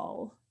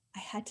alcohol, I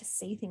had to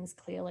see things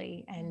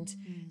clearly and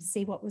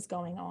see what was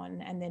going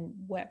on and then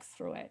work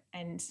through it.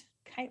 And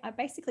I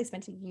basically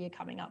spent a year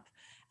coming up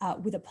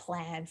with a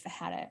plan for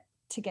how to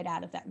get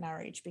out of that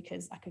marriage,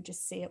 because I could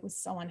just see it was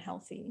so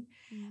unhealthy.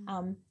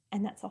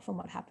 And that's often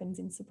what happens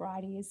in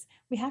sobriety, is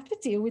we have to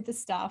deal with the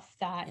stuff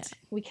that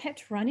we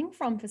kept running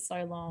from for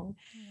so long.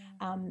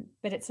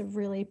 But it's a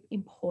really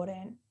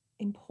important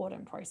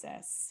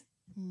process.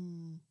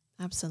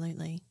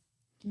 Absolutely.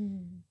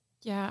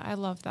 Yeah, I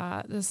love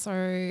that. It's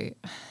so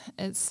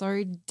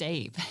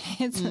deep.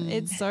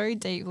 It's so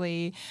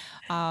deeply,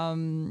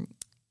 all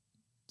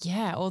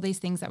these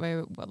things that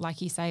we're,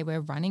 like you say,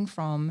 we're running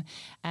from.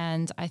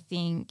 And I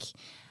think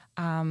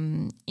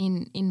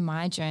in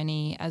my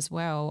journey as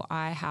well,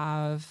 I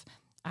have,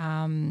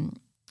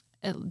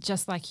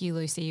 just like you,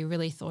 Lucy,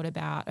 really thought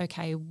about,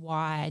 okay,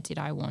 why did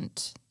I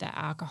want the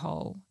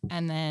alcohol?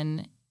 And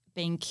then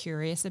being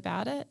curious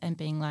about it and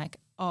being like,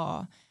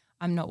 oh,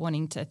 I'm not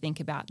wanting to think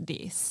about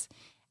this,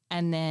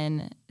 and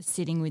then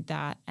sitting with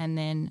that and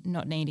then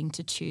not needing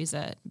to choose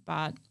it.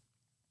 But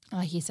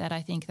like you said,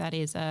 I think that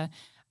is a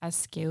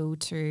skill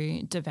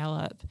to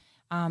develop.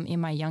 In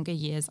my younger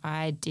years,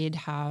 I did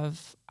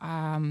have,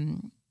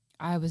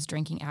 I was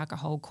drinking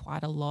alcohol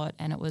quite a lot,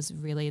 and it was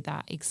really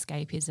that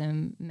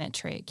escapism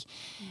metric.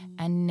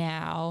 And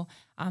now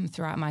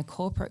throughout my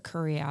corporate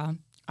career,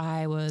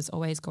 I was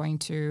always going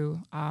to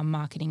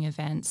marketing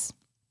events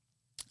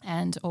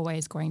and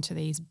always going to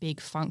these big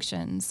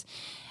functions.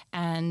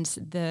 And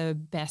the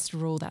best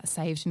rule that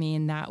saved me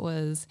in that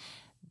was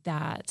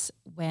that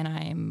when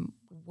I'm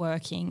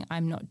working,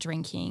 I'm not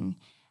drinking.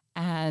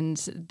 And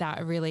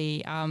that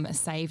really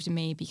saved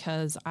me,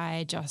 because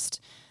I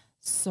just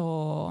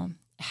saw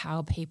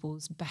how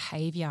people's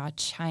behaviour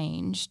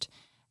changed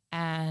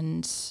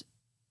and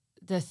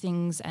the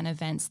things and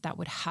events that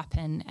would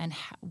happen and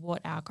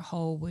what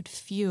alcohol would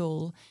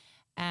fuel.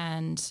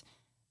 And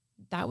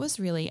that was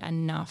really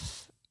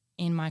enough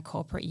in my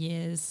corporate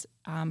years,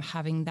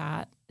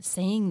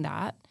 seeing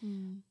that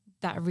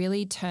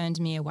really turned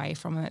me away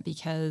from it,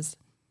 because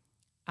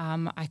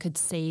I could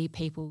see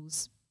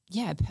people's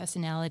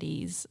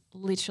personalities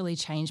literally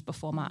change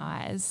before my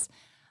eyes.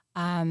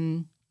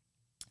 And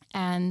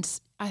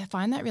I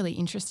find that really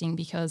interesting,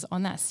 because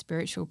on that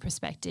spiritual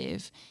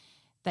perspective,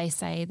 they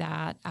say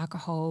that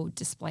alcohol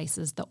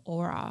displaces the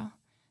aura.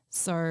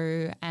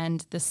 So,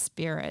 and the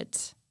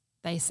spirit,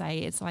 they say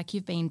it's like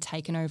you've been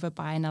taken over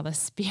by another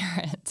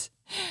spirit,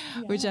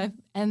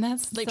 and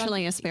that's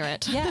literally a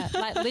spirit. Yeah,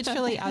 like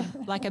literally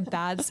like a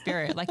bad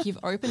spirit. Like you've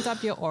opened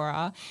up your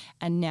aura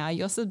and now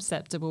you're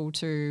susceptible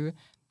to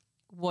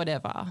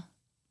whatever.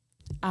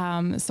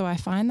 So I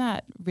find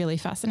that really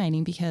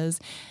fascinating,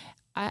 because,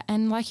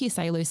 and like you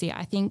say, Lucy,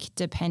 I think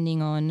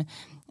depending on,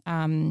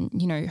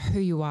 who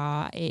you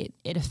are,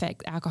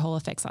 alcohol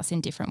affects us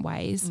in different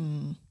ways.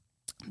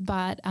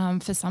 But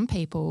for some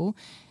people,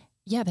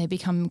 they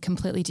become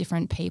completely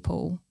different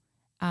people.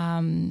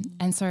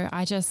 And so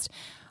I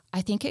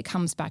think it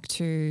comes back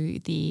to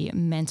the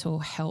mental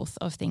health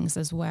of things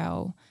as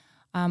well.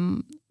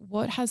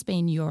 What has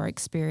been your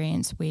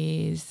experience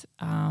with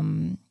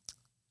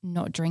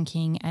not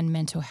drinking and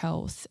mental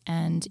health,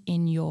 and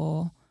in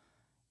your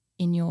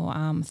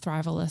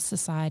Thrivalist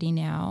Society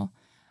now?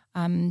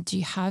 Do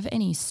you have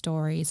any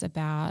stories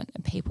about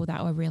people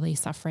that were really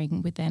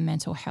suffering with their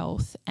mental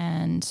health,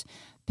 and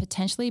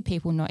potentially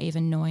people not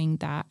even knowing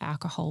that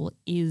alcohol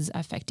is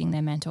affecting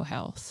their mental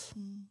health?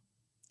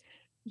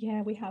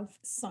 Yeah, we have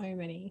so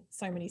many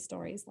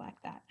stories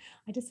like that.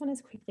 I just want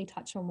to quickly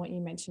touch on what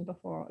you mentioned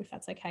before, if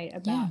that's okay,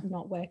 about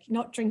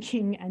not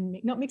drinking and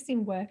not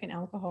mixing work and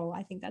alcohol.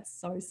 I think that's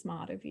so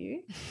smart of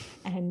you.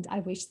 And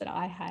I wish that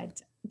I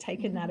had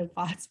taken that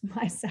advice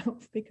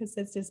myself, because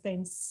there's just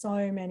been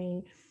so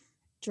many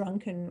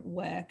drunken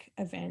work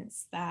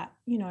events that,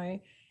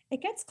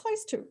 it gets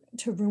close to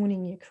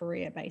ruining your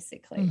career,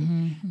 basically.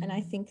 And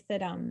I think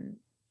that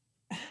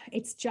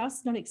it's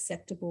just not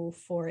acceptable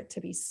for it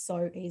to be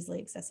so easily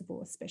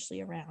accessible,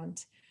 especially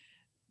around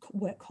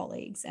work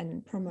colleagues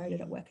and promoted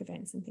at work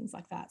events and things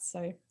like that.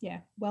 So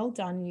well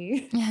done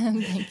you.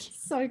 Thank you.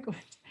 So good.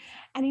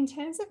 And in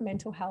terms of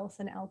mental health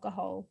and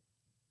alcohol,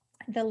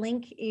 the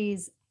link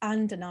is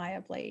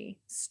undeniably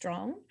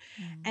strong.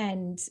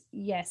 And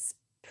yes,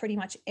 pretty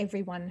much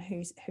everyone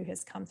who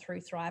has come through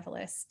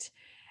Thrivalist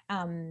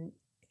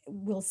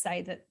will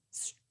say that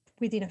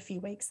within a few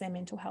weeks, their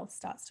mental health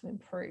starts to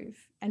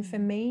improve. And for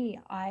me,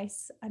 I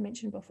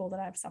mentioned before that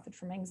I've suffered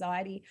from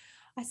anxiety.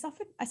 I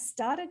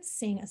started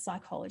seeing a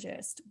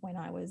psychologist when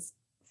I was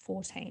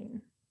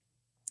 14.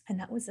 And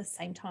that was the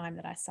same time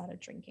that I started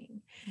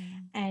drinking.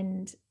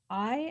 And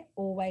I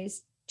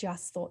always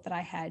just thought that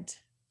I had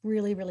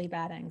really, really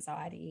bad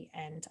anxiety.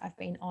 And I've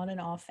been on and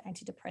off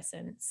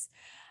antidepressants.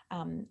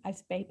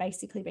 I've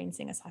basically been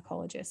seeing a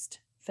psychologist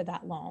for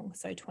that long,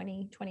 so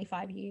 20,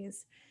 25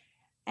 years.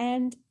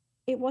 And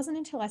it wasn't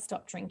until I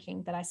stopped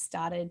drinking that I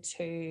started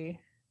to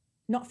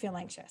not feel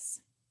anxious.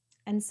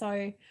 And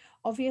so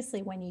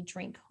obviously when you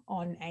drink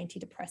on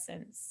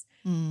antidepressants,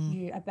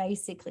 you are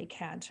basically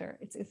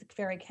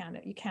you're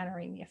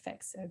countering the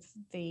effects of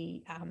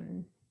the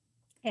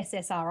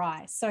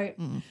SSRI. So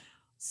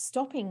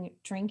stopping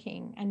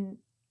drinking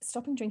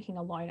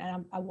alone,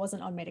 and I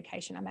wasn't on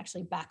medication. I'm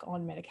actually back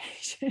on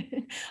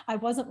medication. I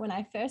wasn't when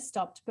I first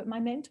stopped, but my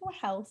mental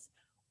health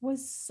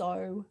was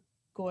so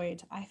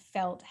good. I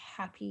felt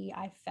happy.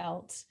 I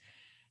felt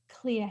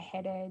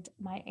clear-headed.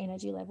 My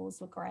energy levels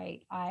were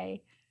great.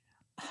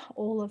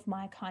 All of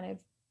my kind of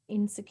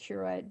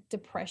insecure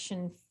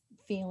depression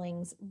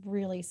feelings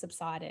really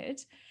subsided.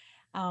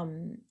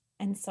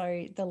 And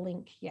so the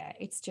link,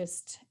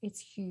 it's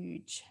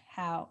huge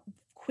how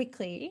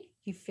quickly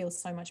you feel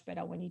so much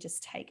better when you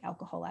just take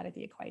alcohol out of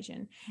the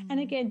equation. And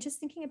again, just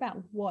thinking about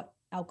what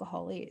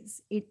alcohol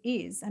is,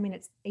 it's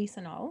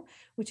ethanol,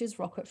 which is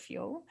rocket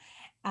fuel.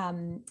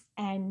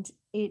 And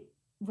it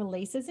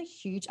releases a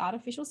huge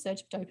artificial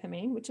surge of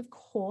dopamine, which of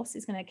course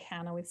is going to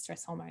counter with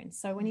stress hormones.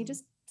 So when you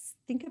just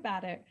think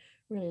about it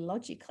really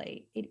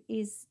logically,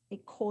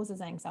 it causes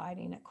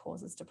anxiety and it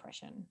causes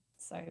depression.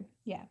 So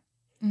yeah.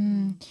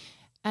 And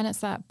it's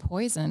that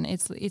poison.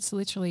 It's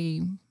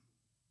literally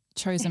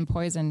chosen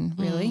poison,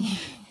 really.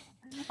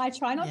 I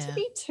try not to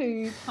be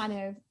too kind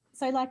of,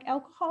 so like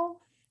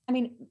alcohol,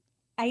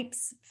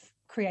 apes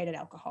created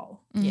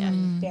alcohol.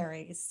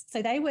 Berries.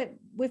 So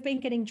we've been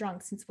getting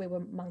drunk since we were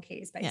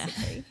monkeys,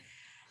 basically.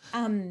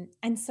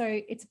 And so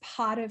it's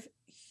part of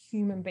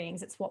human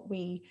beings. It's what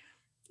we,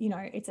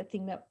 it's a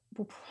thing that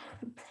will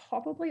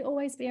probably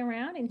always be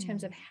around in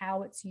terms of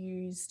how it's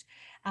used,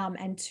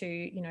 and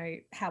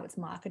to, how it's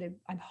marketed,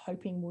 I'm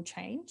hoping will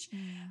change.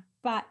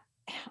 But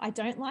I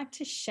don't like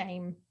to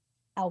shame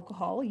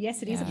alcohol.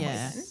 Yes, it is a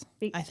poison,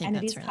 I think and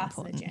it is really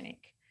carcinogenic.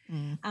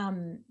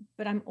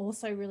 But I'm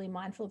also really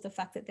mindful of the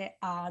fact that there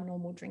are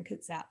normal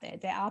drinkers out there.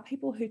 There are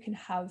people who can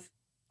have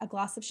a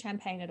glass of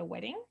champagne at a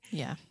wedding,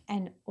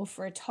 or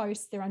for a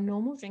toast. There are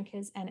normal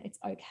drinkers, and it's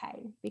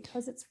okay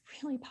because it's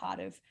really part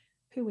of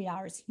who we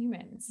are as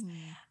humans.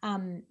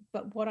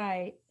 But what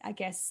I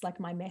guess like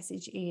my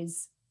message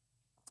is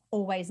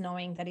always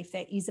knowing that if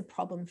there is a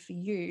problem for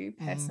you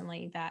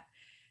personally, that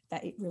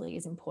it really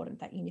is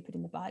important that you nip it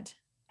in the bud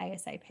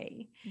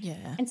ASAP.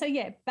 And so,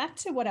 back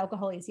to what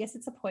alcohol is. Yes,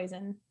 it's a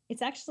poison.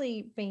 It's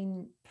actually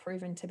been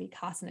proven to be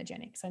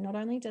carcinogenic. So not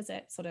only does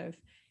it sort of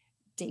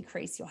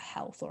decrease your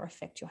health or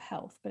affect your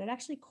health, but it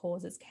actually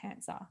causes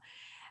cancer.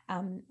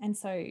 And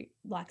so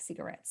like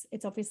cigarettes,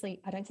 it's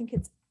obviously, I don't think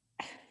it's,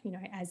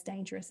 as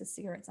dangerous as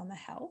cigarettes on the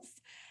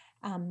health.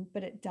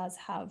 But it does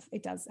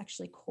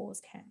actually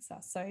cause cancer.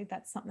 So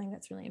that's something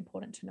that's really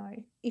important to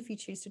know if you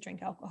choose to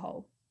drink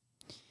alcohol.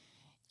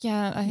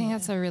 Yeah, I think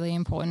that's a really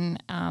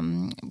important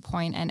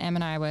point. And Em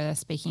and I were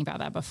speaking about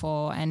that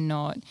before, and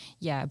not,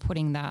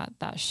 putting that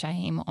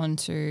shame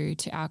onto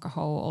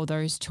alcohol or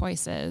those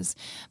choices.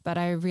 But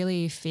I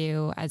really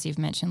feel, as you've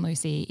mentioned,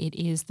 Lucy, it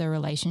is the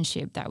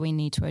relationship that we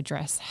need to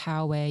address,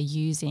 how we're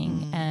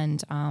using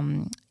and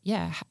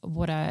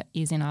what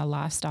is in our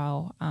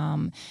lifestyle.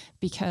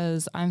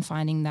 Because I'm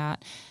finding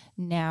that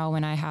now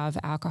when I have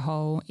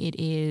alcohol, it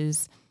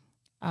is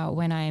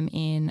when I'm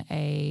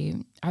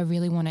I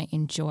really want to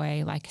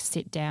enjoy, like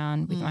sit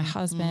down with my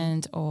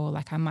husband, or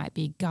like I might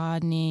be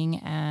gardening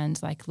and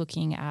like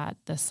looking at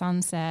the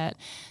sunset,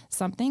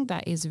 something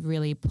that is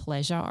really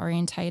pleasure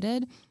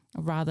orientated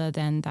rather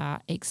than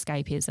that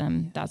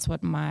escapism. That's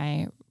what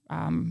my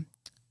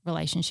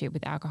relationship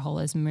with alcohol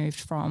has moved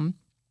from.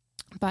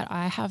 But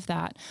I have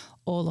that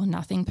all or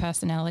nothing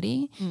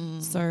personality.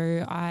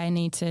 So I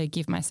need to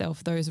give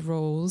myself those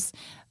rules.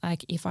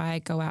 Like if I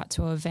go out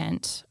to an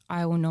event,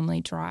 I will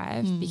normally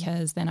drive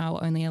because then I'll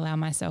only allow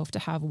myself to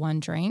have one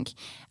drink.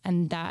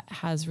 And that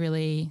has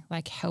really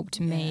like helped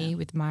me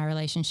with my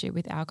relationship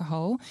with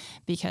alcohol,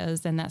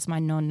 because then that's my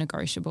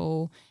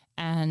non-negotiable,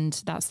 and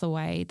that's the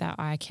way that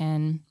I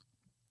can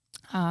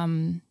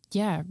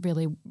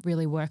really,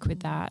 really work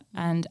with that.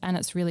 And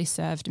it's really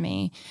served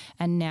me.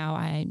 And now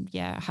I,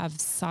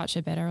 have such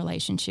a better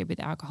relationship with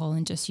alcohol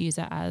and just use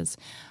it as,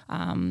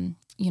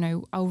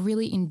 I'll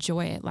really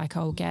enjoy it. Like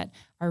I'll get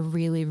a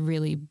really,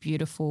 really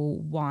beautiful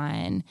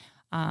wine,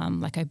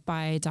 like a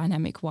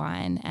biodynamic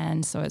wine.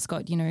 And so it's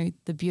got,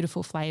 the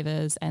beautiful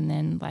flavors, and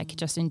then like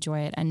just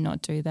enjoy it and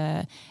not do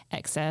the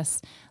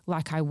excess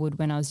like I would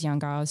when I was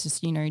younger. I was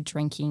just,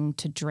 drinking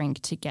to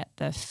drink to get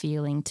the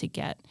feeling, to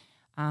get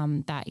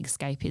that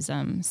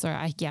escapism. So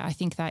I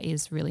think that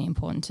is really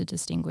important to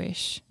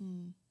distinguish.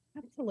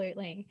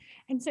 Absolutely.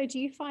 And so do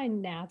you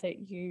find now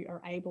that you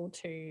are able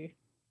to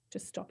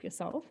just stop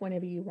yourself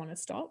whenever you want to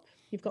stop?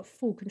 You've got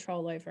full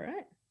control over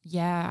it?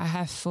 Yeah, I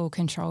have full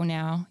control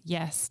now.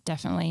 Yes,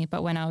 definitely.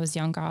 But when I was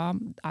younger,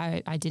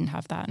 I didn't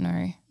have that,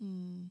 no.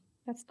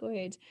 That's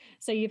good.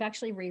 So you've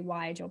actually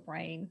rewired your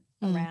brain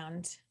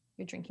around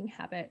your drinking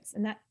habits,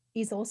 and that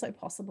is also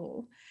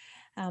possible.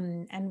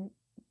 And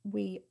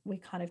we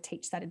kind of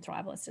teach that in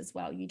Thrivalist as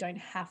well. You don't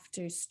have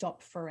to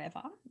stop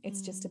forever.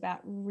 It's just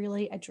about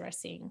really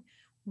addressing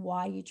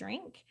why you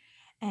drink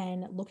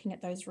and looking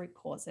at those root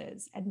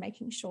causes and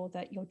making sure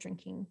that you're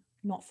drinking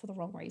not for the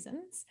wrong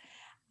reasons.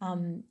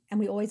 And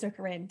we always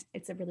recommend,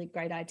 it's a really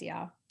great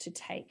idea to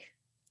take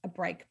a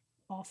break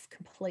off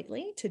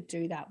completely to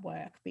do that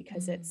work,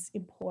 because it's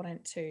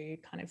important to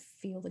kind of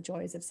feel the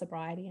joys of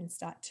sobriety and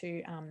start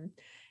to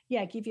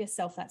give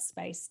yourself that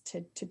space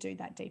to do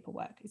that deeper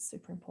work. It's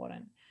super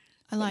important.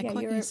 I like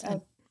what you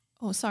said.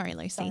 Oh, sorry,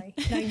 Lucy. Sorry.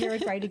 No, you're a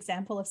great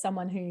example of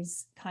someone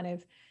who's kind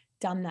of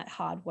done that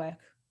hard work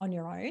on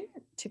your own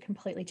to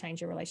completely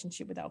change your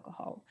relationship with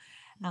alcohol.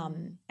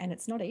 And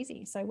it's not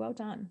easy. So well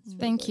done. Really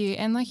Thank you.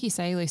 And like you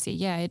say,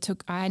 Lucy,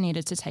 I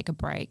needed to take a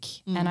break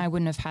and I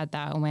wouldn't have had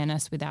that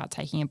awareness without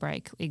taking a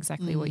break.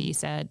 Exactly what you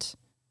said.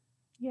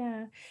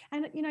 Yeah.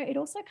 And, it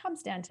also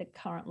comes down to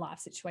current life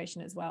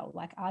situation as well.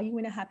 Like, are you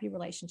in a happy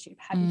relationship?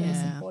 Have you got a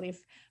supportive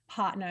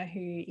partner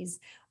who is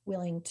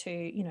willing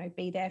to,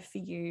 be there for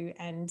you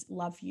and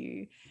love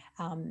you?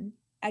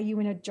 Are you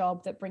in a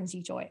job that brings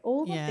you joy?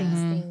 All of these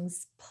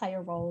things play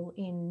a role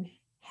in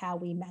how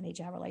we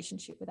manage our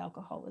relationship with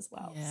alcohol as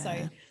well. Yeah.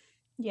 So,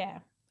 yeah.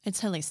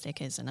 It's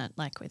holistic, isn't it?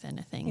 Like with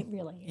anything. It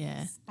really is.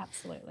 Yeah.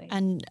 Absolutely.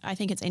 And I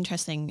think it's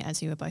interesting,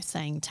 as you were both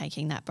saying,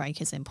 taking that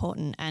break is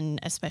important. And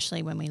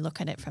especially when we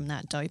look at it from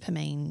that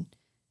dopamine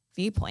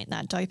viewpoint,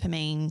 that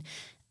dopamine,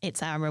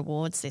 it's our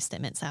reward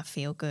system. It's our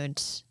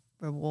feel-good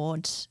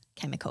reward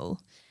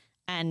chemical.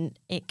 And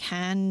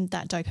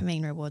that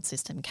dopamine reward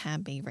system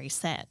can be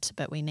reset,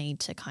 but we need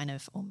to kind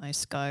of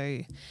almost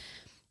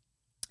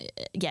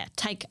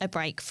take a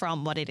break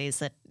from what it is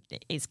that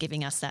is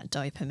giving us that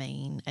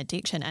dopamine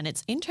addiction. And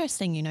it's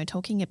interesting,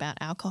 talking about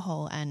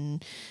alcohol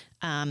and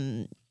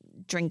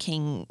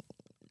drinking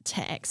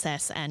to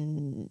excess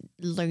and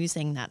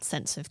losing that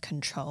sense of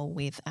control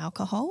with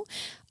alcohol.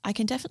 I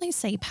can definitely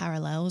see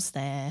parallels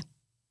there,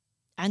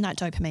 and that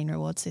dopamine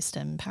reward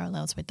system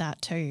parallels with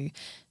that too,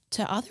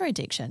 to other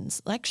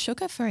addictions, like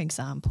sugar, for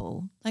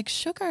example. Like,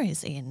 sugar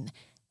is in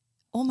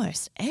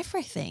almost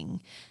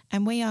everything,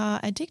 and we are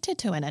addicted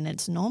to it, and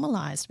it's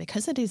normalized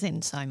because it is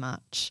in so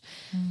much.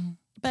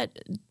 But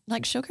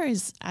like, sugar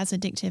is as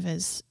addictive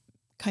as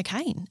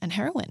cocaine and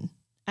heroin.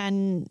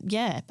 And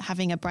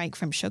having a break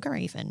from sugar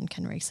even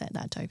can reset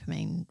that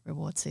dopamine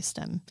reward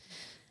system.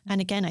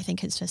 And again, I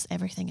think it's just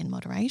everything in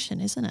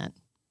moderation, isn't it?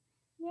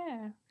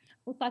 Yeah.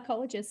 Well,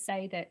 psychologists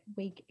say that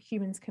we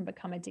humans can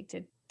become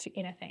addicted to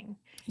anything,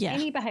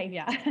 any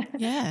behavior.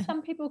 Yeah.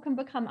 Some people can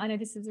become, I know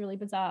this is really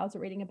bizarre, I was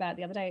reading about it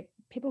the other day,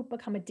 people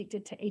become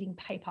addicted to eating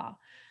paper.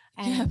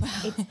 And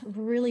it's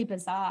really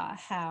bizarre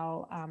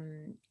how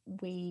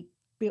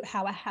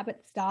how a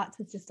habit starts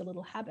as just a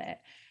little habit,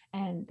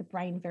 and the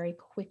brain very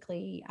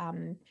quickly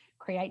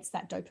creates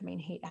that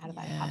dopamine hit out of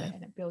that habit,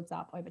 and it builds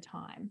up over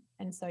time.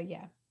 And so,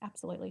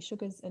 absolutely.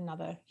 Sugar's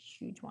another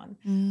huge one.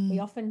 We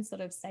often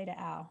sort of say to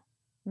our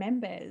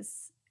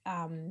members,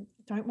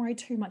 don't worry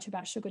too much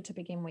about sugar to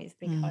begin with,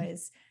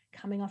 because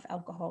coming off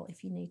alcohol,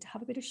 if you need to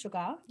have a bit of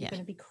sugar, you're going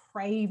to be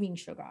craving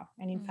sugar.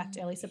 And in fact,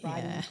 early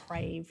sobriety, you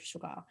crave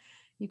sugar.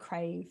 You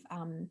crave,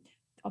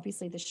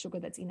 obviously, the sugar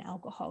that's in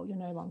alcohol, you're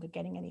no longer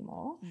getting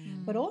anymore.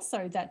 But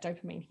also that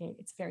dopamine hit,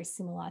 it's very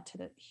similar to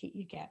the hit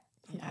you get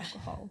from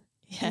alcohol.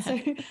 Yeah. So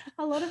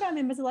a lot of our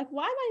members are like,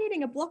 why am I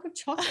eating a block of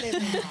chocolate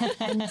every night?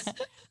 And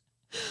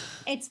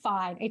it's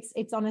fine.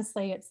 It's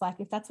honestly, it's like,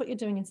 if that's what you're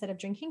doing instead of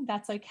drinking,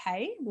 that's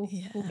okay. We'll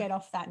get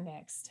off that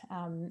next.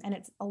 And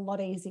it's a lot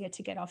easier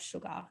to get off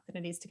sugar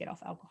than it is to get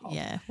off alcohol.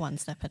 Yeah, one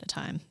step at a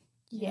time.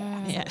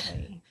 Yeah,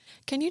 absolutely.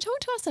 Can you talk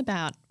to us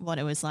about what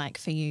it was like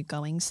for you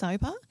going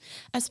sober,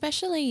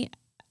 especially,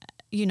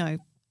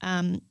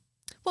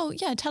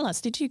 tell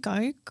us, did you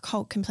go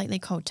completely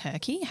cold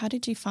turkey? How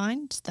did you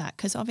find that?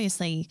 Because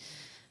obviously,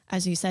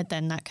 as you said,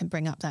 then that can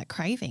bring up that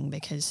craving,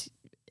 because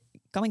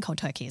going cold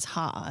turkey is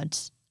hard,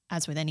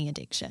 as with any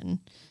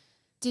addiction.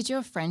 Did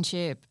your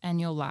friendship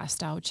and your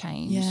lifestyle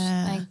change?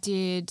 Yeah. Like,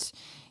 did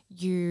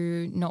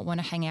you not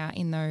want to hang out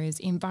in those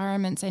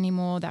environments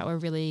anymore that were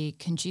really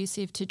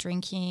conducive to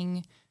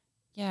drinking?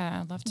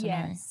 Yeah, I'd love to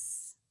know.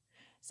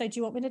 So do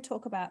you want me to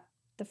talk about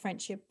the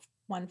friendship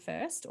one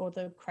first, or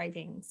the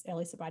cravings,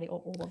 early sobriety, or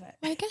all of it?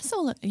 I guess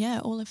all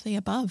of the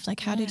above. Like,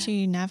 how did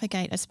you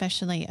navigate,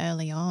 especially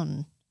early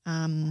on?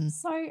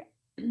 So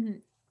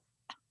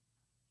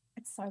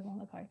it's so long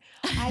ago.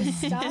 I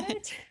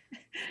started,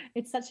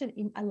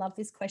 I love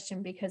this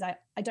question, because I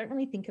don't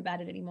really think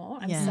about it anymore.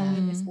 I'm so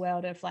in this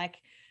world of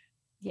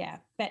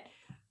but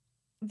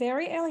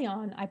very early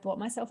on, I bought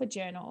myself a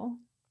journal,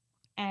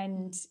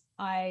 and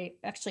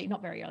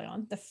not very early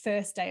on, the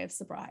first day of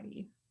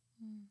sobriety,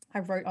 I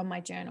wrote on my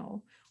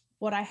journal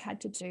what I had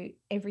to do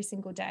every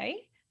single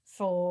day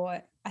for,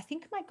 I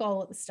think my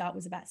goal at the start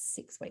was about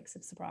 6 weeks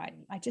of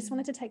sobriety. I just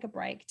wanted to take a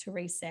break to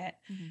reset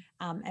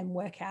and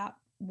work out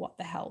what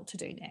the hell to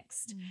do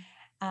next.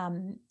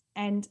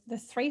 And the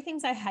 3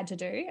 things I had to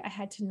do, I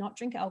had to not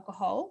drink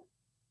alcohol,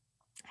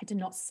 I had to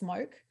not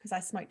smoke because I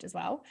smoked as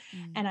well,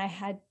 and I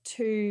had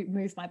to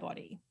move my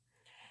body.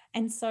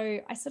 And so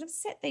I sort of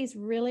set these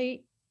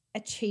really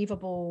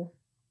achievable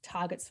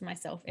targets for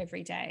myself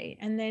every day.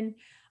 And then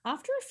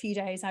after a few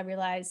days, I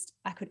realized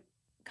I could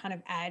kind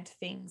of add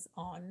things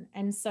on.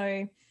 And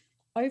so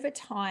over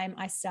time,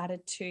 I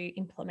started to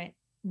implement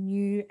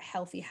new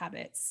healthy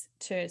habits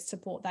to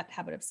support that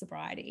habit of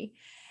sobriety.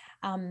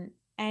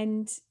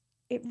 And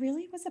it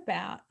really was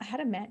about, I had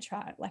a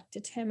mantra like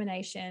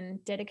determination,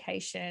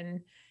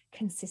 dedication,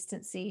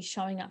 consistency,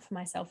 showing up for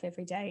myself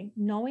every day,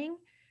 knowing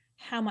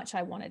how much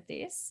I wanted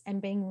this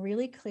and being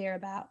really clear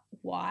about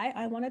why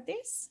I wanted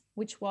this,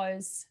 which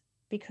was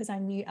because I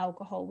knew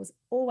alcohol was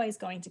always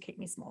going to keep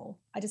me small.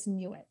 I just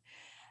knew it.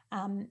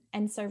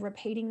 And so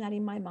repeating that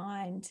in my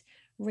mind,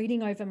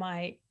 reading over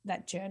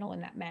that journal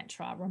and that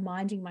mantra,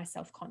 reminding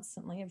myself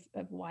constantly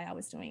of why I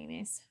was doing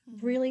this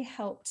really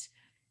helped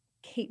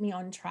keep me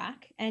on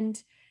track.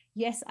 And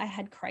yes, I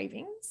had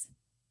cravings.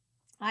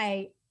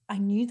 I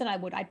knew that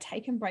I'd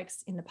taken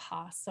breaks in the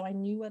past, so I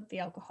knew what the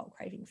alcohol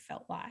craving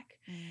felt like.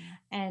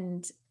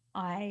 And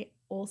I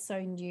also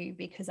knew,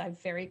 because I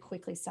very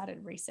quickly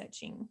started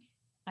researching,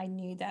 I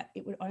knew that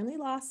it would only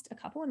last a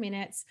couple of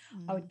minutes.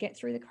 I would get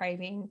through the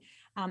craving.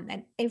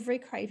 And every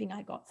craving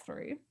I got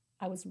through,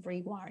 I was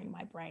rewiring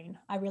my brain.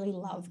 I really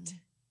loved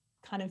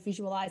kind of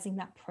visualizing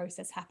that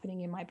process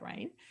happening in my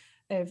brain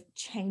of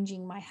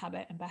changing my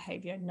habit and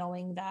behavior,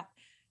 knowing that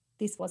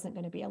this wasn't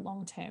going to be a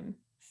long-term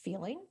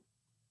feeling.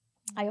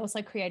 I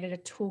also created a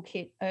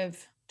toolkit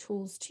of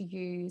tools to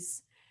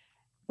use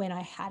when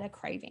I had a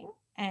craving.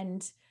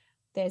 And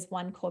there's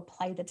one called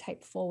Play the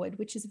Tape Forward,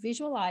 which is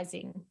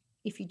visualizing,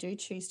 if you do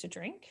choose to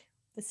drink,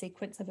 the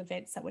sequence of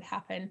events that would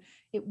happen.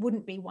 It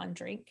wouldn't be one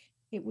drink.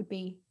 It would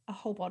be a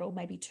whole bottle,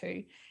 maybe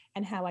 2,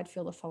 and how I'd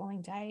feel the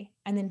following day.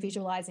 And then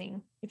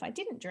visualizing, if I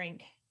didn't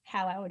drink,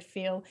 how I would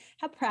feel,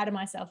 how proud of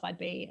myself I'd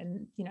be,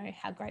 and,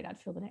 how great I'd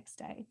feel the next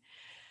day.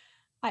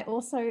 I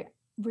also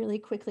really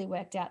quickly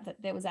worked out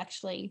that there was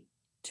actually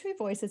 2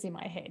 voices in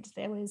my head.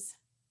 There was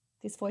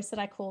this voice that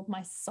I called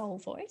my soul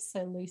voice,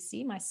 so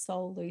Lucy, my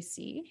soul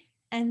Lucy,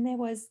 and there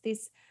was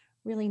this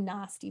really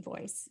nasty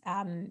voice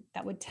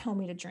that would tell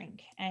me to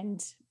drink.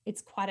 And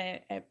it's quite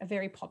a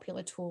very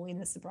popular tool in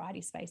the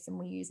sobriety space, and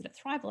we use it at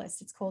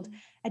Thrivalist. It's called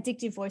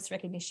Addictive Voice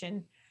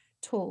Recognition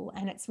Tool,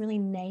 and it's really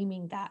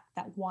naming that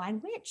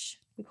wine witch.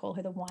 We call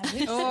her the wine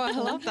witch. Oh, I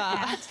love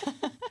that.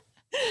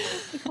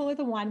 We call her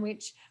the wine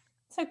witch.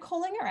 So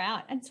calling her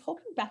out and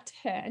talking back to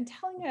her and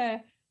telling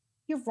her,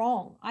 you're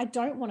wrong. I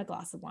don't want a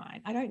glass of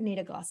wine. I don't need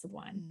a glass of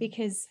wine,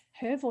 because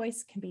her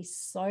voice can be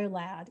so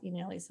loud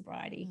in early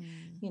sobriety.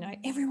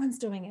 Everyone's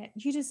doing it.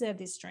 You deserve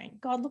this drink.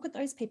 God, look at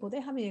those people.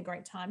 They're having a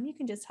great time. You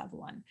can just have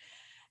one.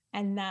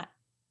 And that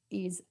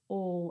is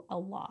all a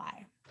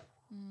lie.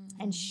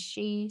 And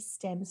she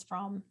stems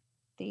from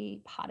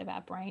the part of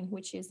our brain,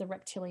 which is the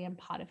reptilian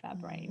part of our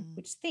brain,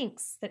 which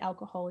thinks that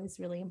alcohol is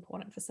really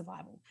important for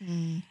survival.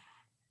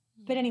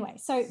 But anyway,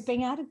 so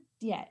being able to,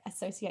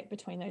 associate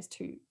between those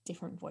 2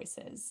 different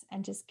voices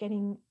and just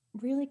getting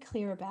really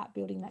clear about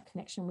building that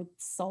connection with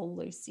Soul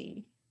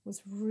Lucy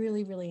was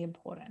really, really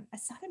important. I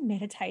started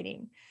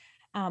meditating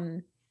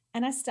and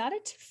I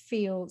started to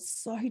feel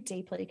so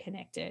deeply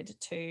connected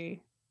to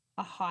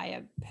a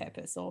higher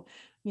purpose, or,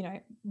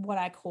 what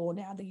I call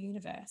now the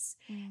universe.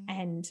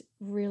 And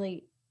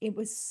really, it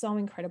was so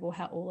incredible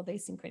how all of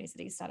these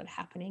synchronicities started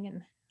happening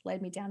and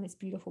led me down this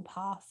beautiful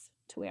path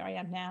to where I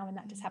am now. And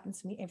that just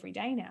happens to me every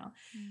day now.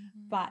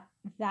 But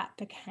that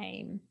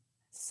became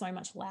so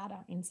much louder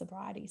in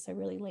sobriety. So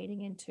really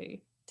leading into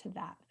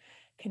that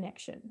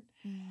connection.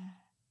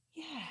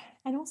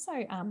 And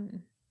also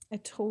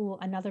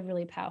another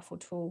really powerful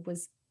tool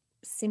was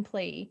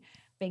simply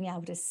being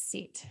able to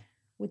sit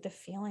with the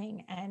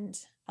feeling and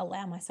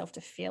allow myself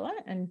to feel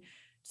it and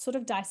sort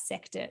of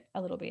dissect it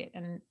a little bit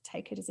and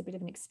take it as a bit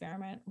of an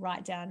experiment,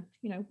 write down,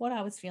 what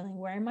I was feeling,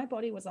 where in my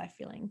body was I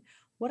feeling,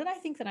 what did I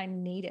think that I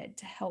needed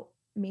to help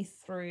me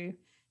through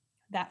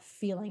that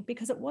feeling?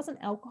 Because it wasn't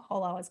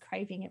alcohol I was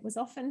craving. It was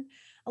often,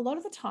 a lot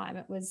of the time,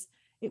 it was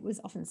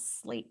often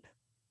sleep,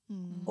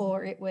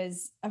 or it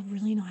was a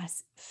really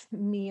nice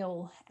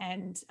meal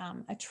and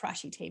a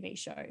trashy TV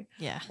show,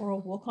 or a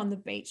walk on the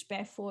beach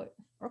barefoot,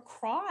 or a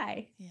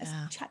cry, a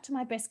chat to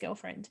my best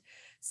girlfriend.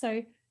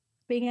 So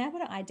being able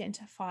to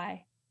identify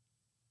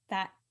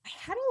that I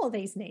had all of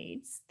these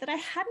needs that I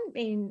hadn't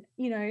been,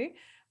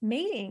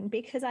 meeting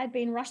because I'd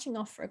been rushing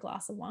off for a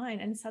glass of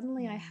wine, and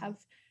suddenly I have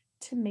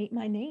to meet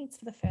my needs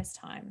for the first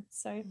time.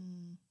 So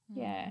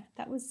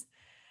that was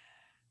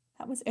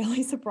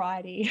early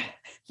sobriety.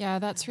 Yeah,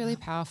 that's really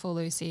powerful,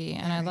 Lucy.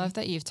 And I love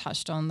that you've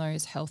touched on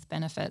those health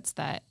benefits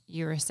that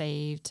you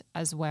received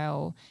as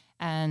well.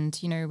 And,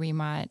 we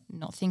might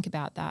not think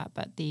about that,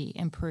 but the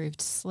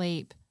improved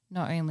sleep,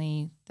 not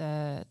only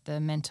the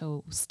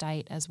mental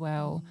state as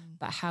well,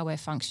 but how we're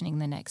functioning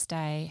the next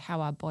day,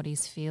 how our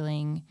body's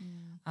feeling.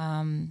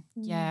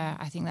 Yeah,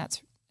 I think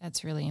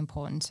that's really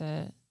important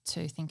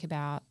to think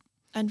about.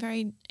 And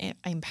very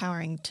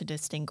empowering to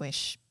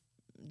distinguish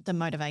the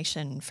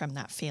motivation from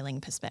that feeling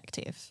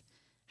perspective.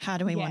 How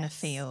do we want to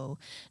feel?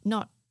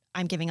 Not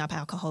I'm giving up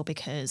alcohol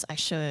because I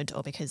should,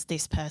 or because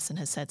this person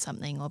has said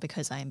something, or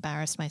because I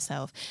embarrassed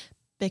myself,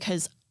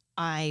 because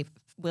I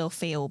will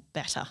feel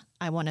better.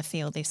 I want to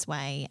feel this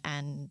way,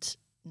 and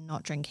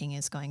not drinking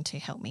is going to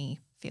help me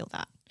feel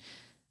that.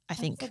 I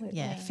think,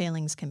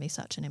 feelings can be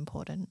such an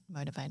important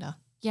motivator.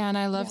 Yeah, and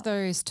I love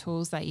those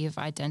tools that you've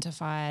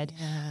identified.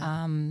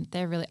 Yeah.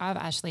 They're really, I've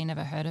actually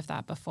never heard of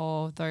that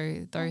before,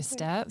 those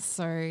steps.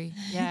 So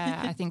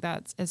yeah, I think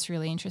it's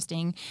really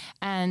interesting.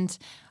 And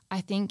I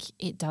think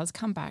it does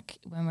come back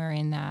when we're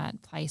in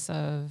that place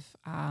of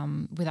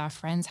with our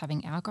friends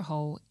having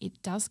alcohol,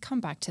 it does come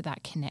back to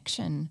that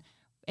connection.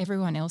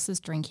 Everyone else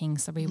is drinking,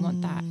 so we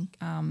want that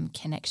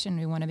connection.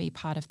 We want to be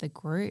part of the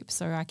group.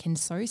 So I can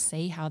so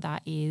see how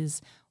that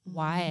is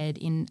wired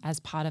in as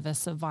part of a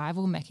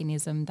survival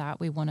mechanism, that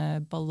we want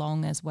to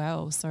belong as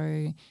well.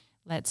 So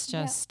let's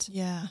just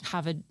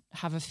have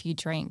a few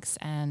drinks,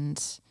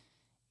 and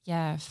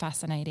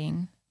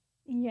fascinating.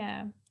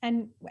 Yeah.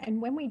 And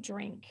when we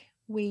drink,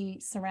 we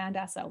surround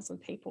ourselves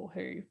with people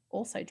who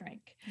also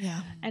drink.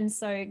 Yeah. And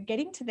so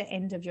getting to the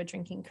end of your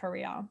drinking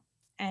career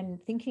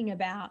and thinking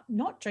about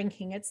not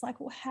drinking, it's like,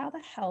 well, how the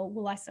hell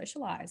will I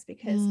socialize?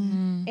 Because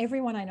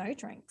everyone I know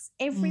drinks.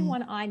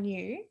 Everyone I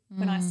knew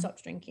when I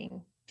stopped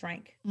drinking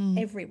drank.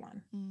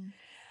 Everyone.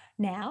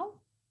 Now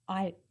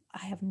I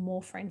have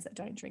more friends that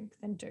don't drink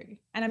than do.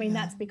 And I mean,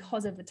 that's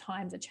because of the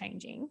times are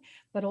changing,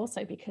 but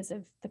also because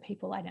of the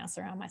people I now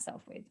surround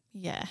myself with.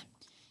 Yeah.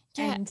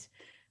 And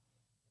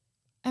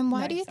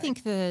why do you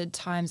think the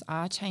times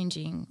are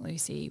changing,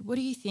 Lucy? What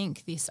do you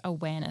think this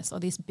awareness or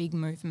this big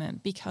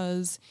movement,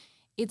 because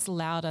it's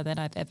louder than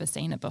I've ever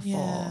seen it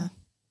before?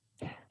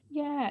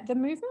 Yeah, the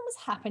movement was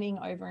happening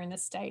over in the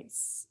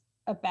States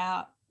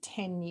about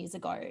 10 years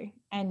ago,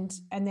 and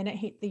then it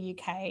hit the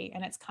UK,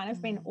 and it's kind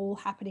of been all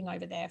happening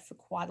over there for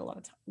quite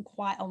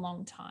a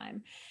long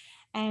time.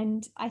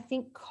 And I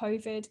think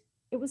COVID,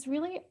 it was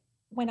really,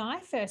 when I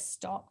first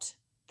stopped,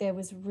 there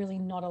was really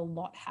not a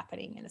lot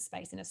happening in the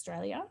space in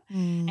Australia.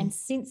 And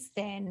since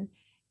then,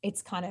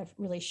 it's kind of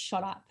really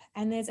shot up.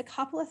 And there's a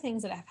couple of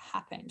things that have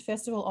happened.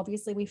 First of all,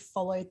 obviously, we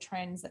follow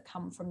trends that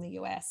come from the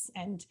US,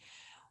 and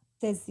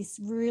there's this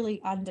really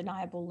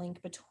undeniable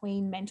link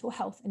between mental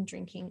health and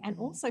drinking, and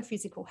also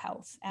physical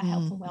health, our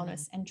health and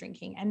wellness and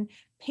drinking. And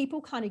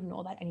people can't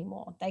ignore that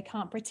anymore. They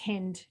can't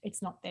pretend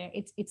it's not there.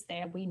 It's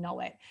there. We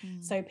know it.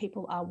 So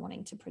people are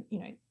wanting to,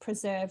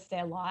 preserve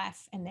their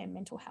life and their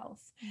mental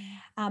health.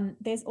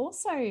 There's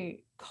also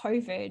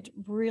COVID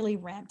really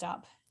ramped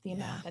up the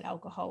amount that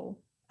alcohol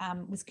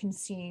was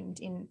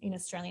consumed in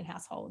Australian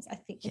households. I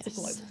think it's a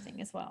global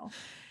thing as well.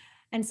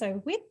 And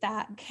so with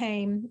that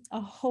came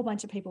a whole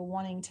bunch of people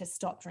wanting to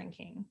stop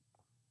drinking,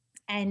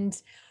 and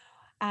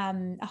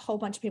a whole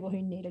bunch of people who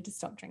needed to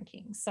stop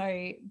drinking.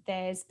 So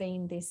there's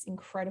been this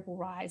incredible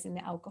rise in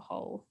the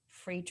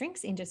alcohol-free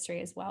drinks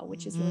industry as well,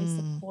 which is really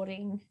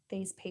supporting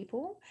these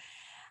people.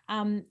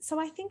 So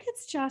I think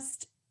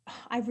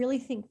I really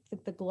think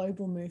that the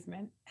global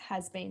movement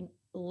has been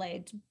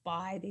led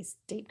by this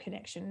deep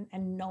connection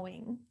and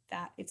knowing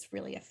that it's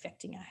really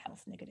affecting our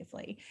health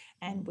negatively,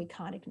 and we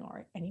can't ignore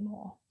it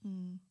anymore.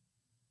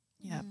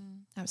 Yeah,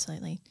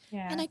 absolutely.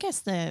 Yeah. And I guess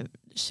the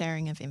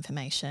sharing of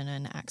information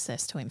and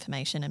access to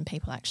information, and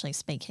people actually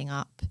speaking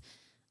up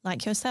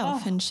like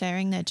yourself and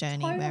sharing their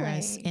journey,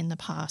 whereas in the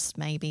past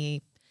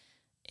maybe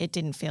it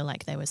didn't feel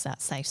like there was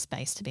that safe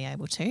space to be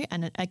able to.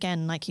 And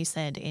again, like you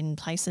said, in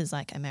places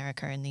like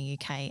America and the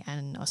UK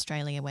and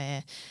Australia,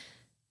 where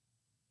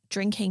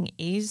drinking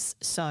is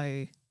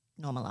so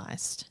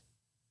normalised.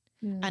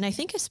 And I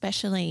think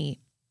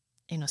especially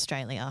in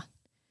Australia,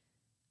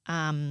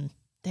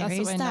 there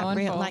is that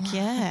real,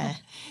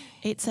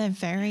 it's a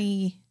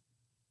very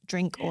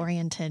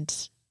drink-oriented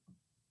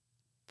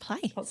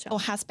place, or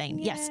has been.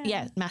 Yes,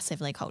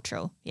 massively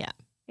cultural. Yeah.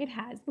 It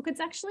has. Look,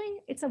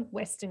 it's a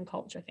Western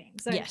culture thing.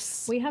 So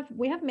yes, we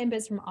have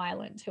members from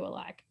Ireland who are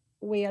like,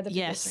 we are the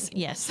biggest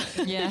drinking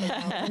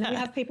culture. And then we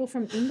have people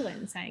from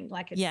England saying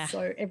like it's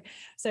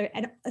so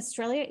and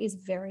Australia is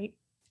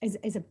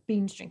is a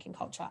binge drinking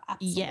culture.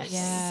 Absolutely.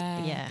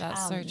 Yes.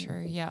 That's so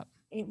true. Yeah.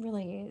 It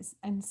really is.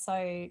 And so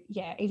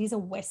it is a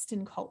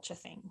Western culture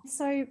thing.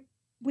 So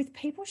with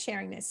people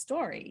sharing their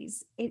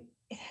stories, it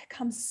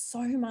comes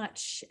so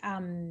much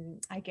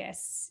I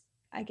guess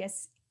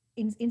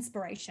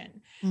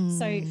inspiration.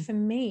 So for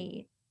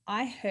me,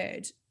 I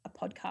heard a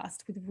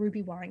podcast with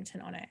Ruby Warrington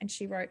on it, and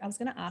she wrote, I was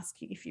going to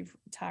ask you if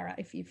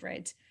you've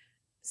read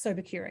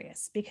Sober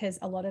Curious, because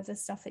a lot of the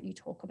stuff that you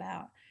talk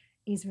about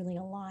is really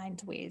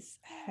aligned with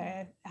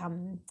her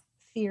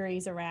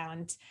theories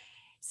around,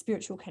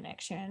 Spiritual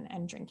Connection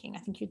and Drinking. I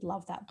think you'd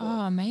love that book.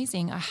 Oh,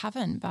 amazing. I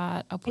haven't,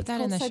 but I'll put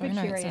that in the show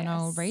notes and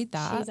I'll read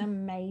that. She's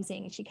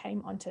amazing. She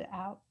came onto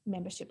our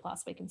membership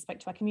last week and spoke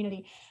to our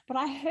community. But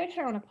I heard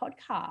her on a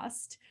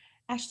podcast,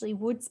 Ashley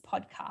Wood's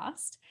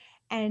podcast,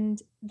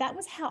 and that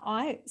was how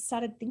I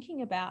started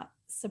thinking about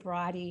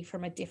sobriety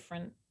from a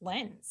different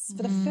lens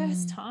for the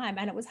first time.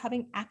 And it was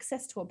having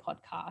access to a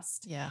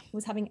podcast. Yeah. It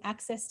was having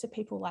access to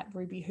people like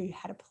Ruby who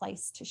had a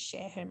place to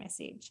share her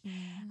message.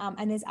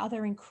 And there's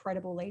other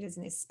incredible leaders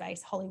in this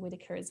space. Holly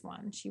Whitaker is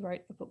one. She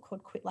wrote a book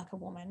called Quit Like a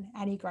Woman.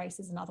 Annie Grace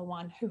is another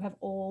one, who have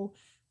all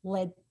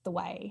led the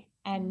way.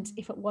 And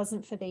if it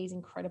wasn't for these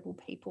incredible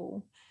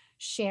people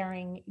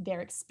sharing their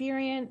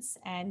experience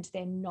and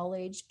their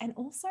knowledge, and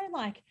also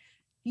like,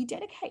 you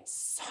dedicate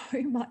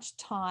so much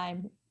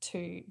time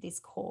to this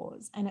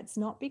cause, and it's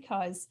not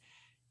because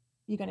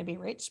you're going to be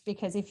rich,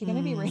 because if you're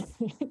going to be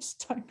rich,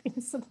 don't be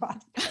a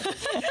sobriety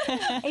coach.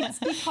 It's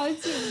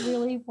because you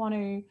really want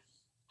to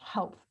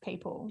help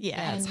people.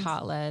 Yeah, it's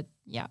heart-led.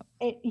 Yeah.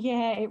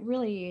 It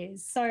really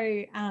is. So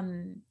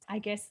I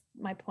guess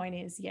my point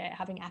is,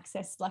 having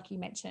access, like you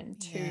mentioned,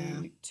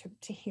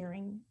 to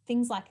hearing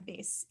things like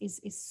this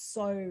is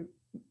so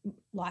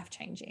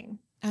life-changing.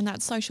 And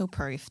that's social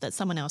proof that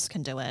someone else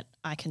can do it.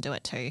 I can do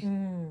it too.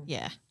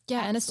 Yeah.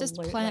 Yeah, and it's just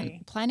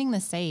planting the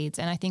seeds.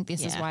 And I think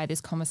this is why this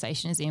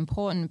conversation is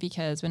important,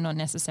 because we're not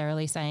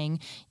necessarily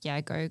saying,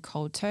 go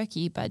cold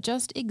turkey, but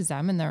just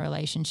examine the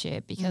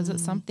relationship, because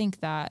it's something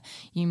that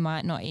you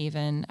might not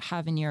even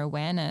have in your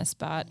awareness,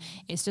 but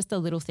it's just the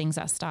little things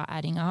that start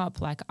adding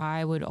up. Like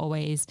I would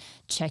always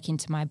check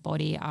into my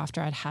body after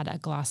I'd had a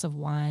glass of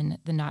wine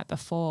the night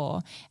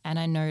before, and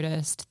I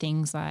noticed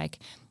things like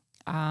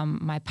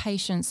my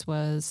patience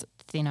was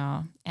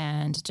thinner,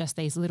 and just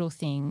these little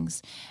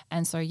things.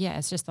 And so,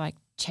 it's just like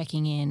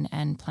checking in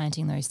and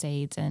planting those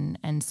seeds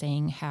and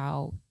seeing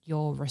how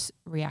you're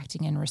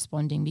reacting and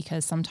responding,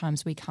 because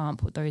sometimes we can't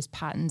put those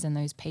patterns and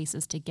those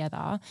pieces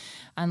together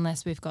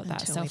unless we've got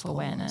that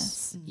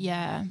self-awareness.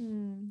 Yeah.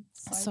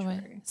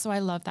 So I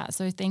love that.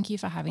 So thank you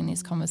for having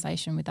this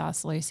conversation with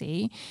us,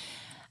 Lucy.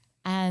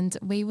 And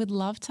we would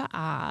love to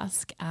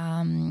ask,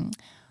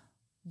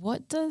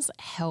 what does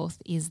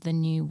health is the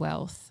new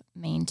wealth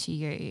mean to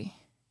you?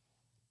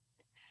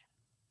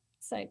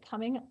 So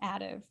coming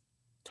out of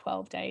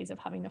 12 days of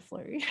having the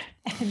flu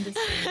and just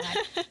being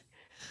like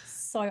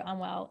so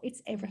unwell,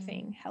 it's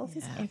everything. Health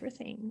is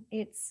everything.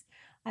 I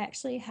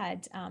actually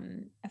had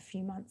a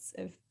few months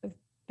of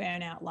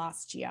burnout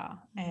last year,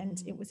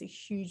 and it was a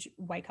huge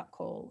wake-up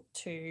call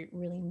to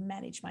really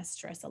manage my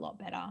stress a lot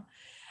better.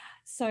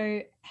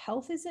 So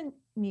health is a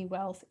new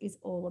wealth is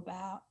all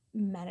about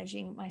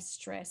managing my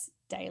stress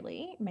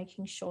daily,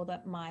 making sure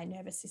that my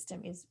nervous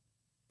system is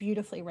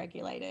beautifully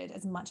regulated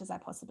as much as I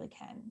possibly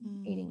can,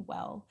 eating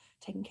well,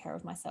 taking care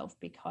of myself,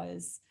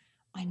 because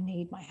I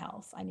need my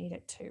health. I need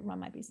it to run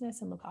my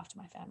business and look after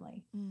my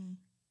family.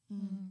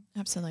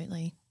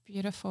 Absolutely.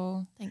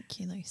 Beautiful. Thank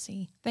you,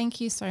 Lucy. Thank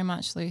you so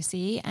much,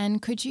 Lucy.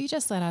 And could you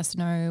just let us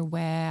know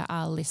where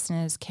our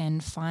listeners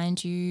can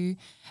find you,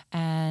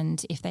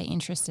 and if they're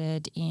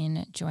interested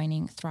in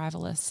joining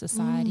Thrivalist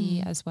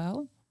Society as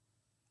well?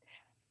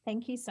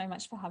 Thank you so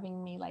much for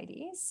having me,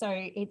 ladies. So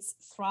it's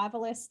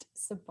Thrivalist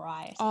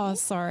Sobriety. Oh,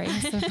 sorry.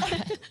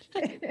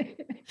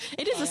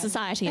 It is a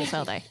society as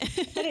well, though.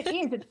 But it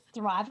is. It's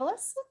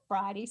Thrivalist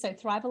Sobriety. So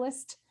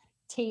Thrivalist,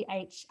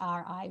 THRIVALIST,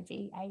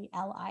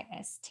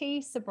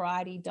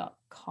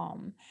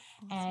 sobriety.com.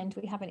 And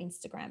we have an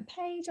Instagram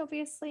page,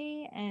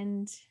 obviously,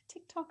 and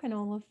TikTok and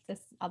all of this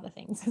other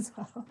things as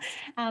well.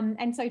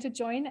 And so to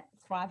join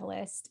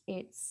Thrivalist,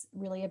 it's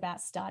really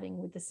about starting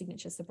with the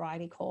Signature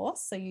Sobriety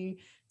course. So you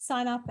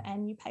sign up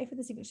and you pay for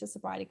the Signature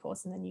Sobriety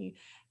course, and then you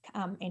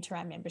enter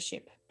our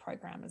membership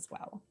program as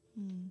well.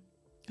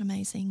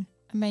 Amazing.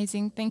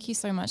 Thank you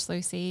so much,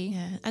 Lucy.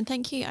 Yeah. And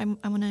thank you.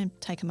 I want to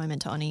take a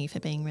moment to honour you for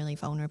being really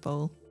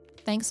vulnerable.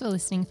 Thanks for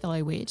listening,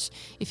 fellow witch.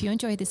 If you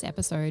enjoyed this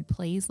episode,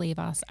 please leave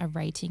us a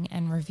rating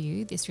and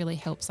review. This really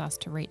helps us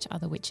to reach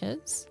other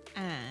witches.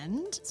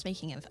 And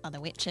speaking of other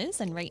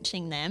witches and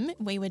reaching them,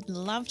 we would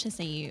love to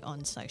see you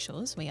on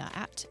socials. We are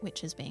at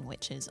Witches Being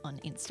Witches on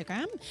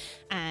Instagram,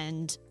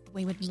 and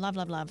we would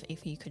love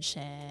if you could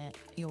share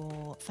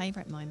your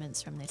favourite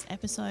moments from this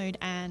episode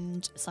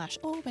and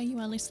 / or where you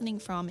are listening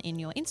from in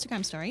your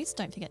Instagram stories.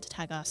 Don't forget to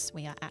tag us.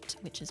 We are at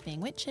Witches Being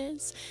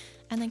Witches.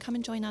 And then come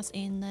and join us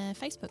in the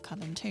Facebook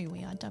Coven too.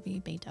 We are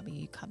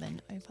WBW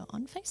Coven over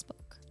on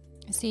Facebook.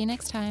 See you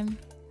next time.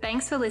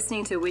 Thanks for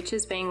listening to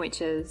Witches Being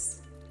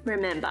Witches.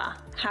 Remember,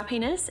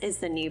 happiness is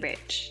the new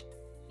rich.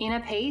 Inner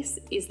peace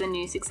is the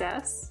new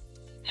success.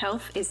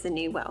 Health is the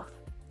new wealth.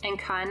 And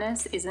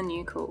kindness is the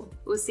new cool.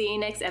 We'll see you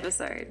next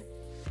episode.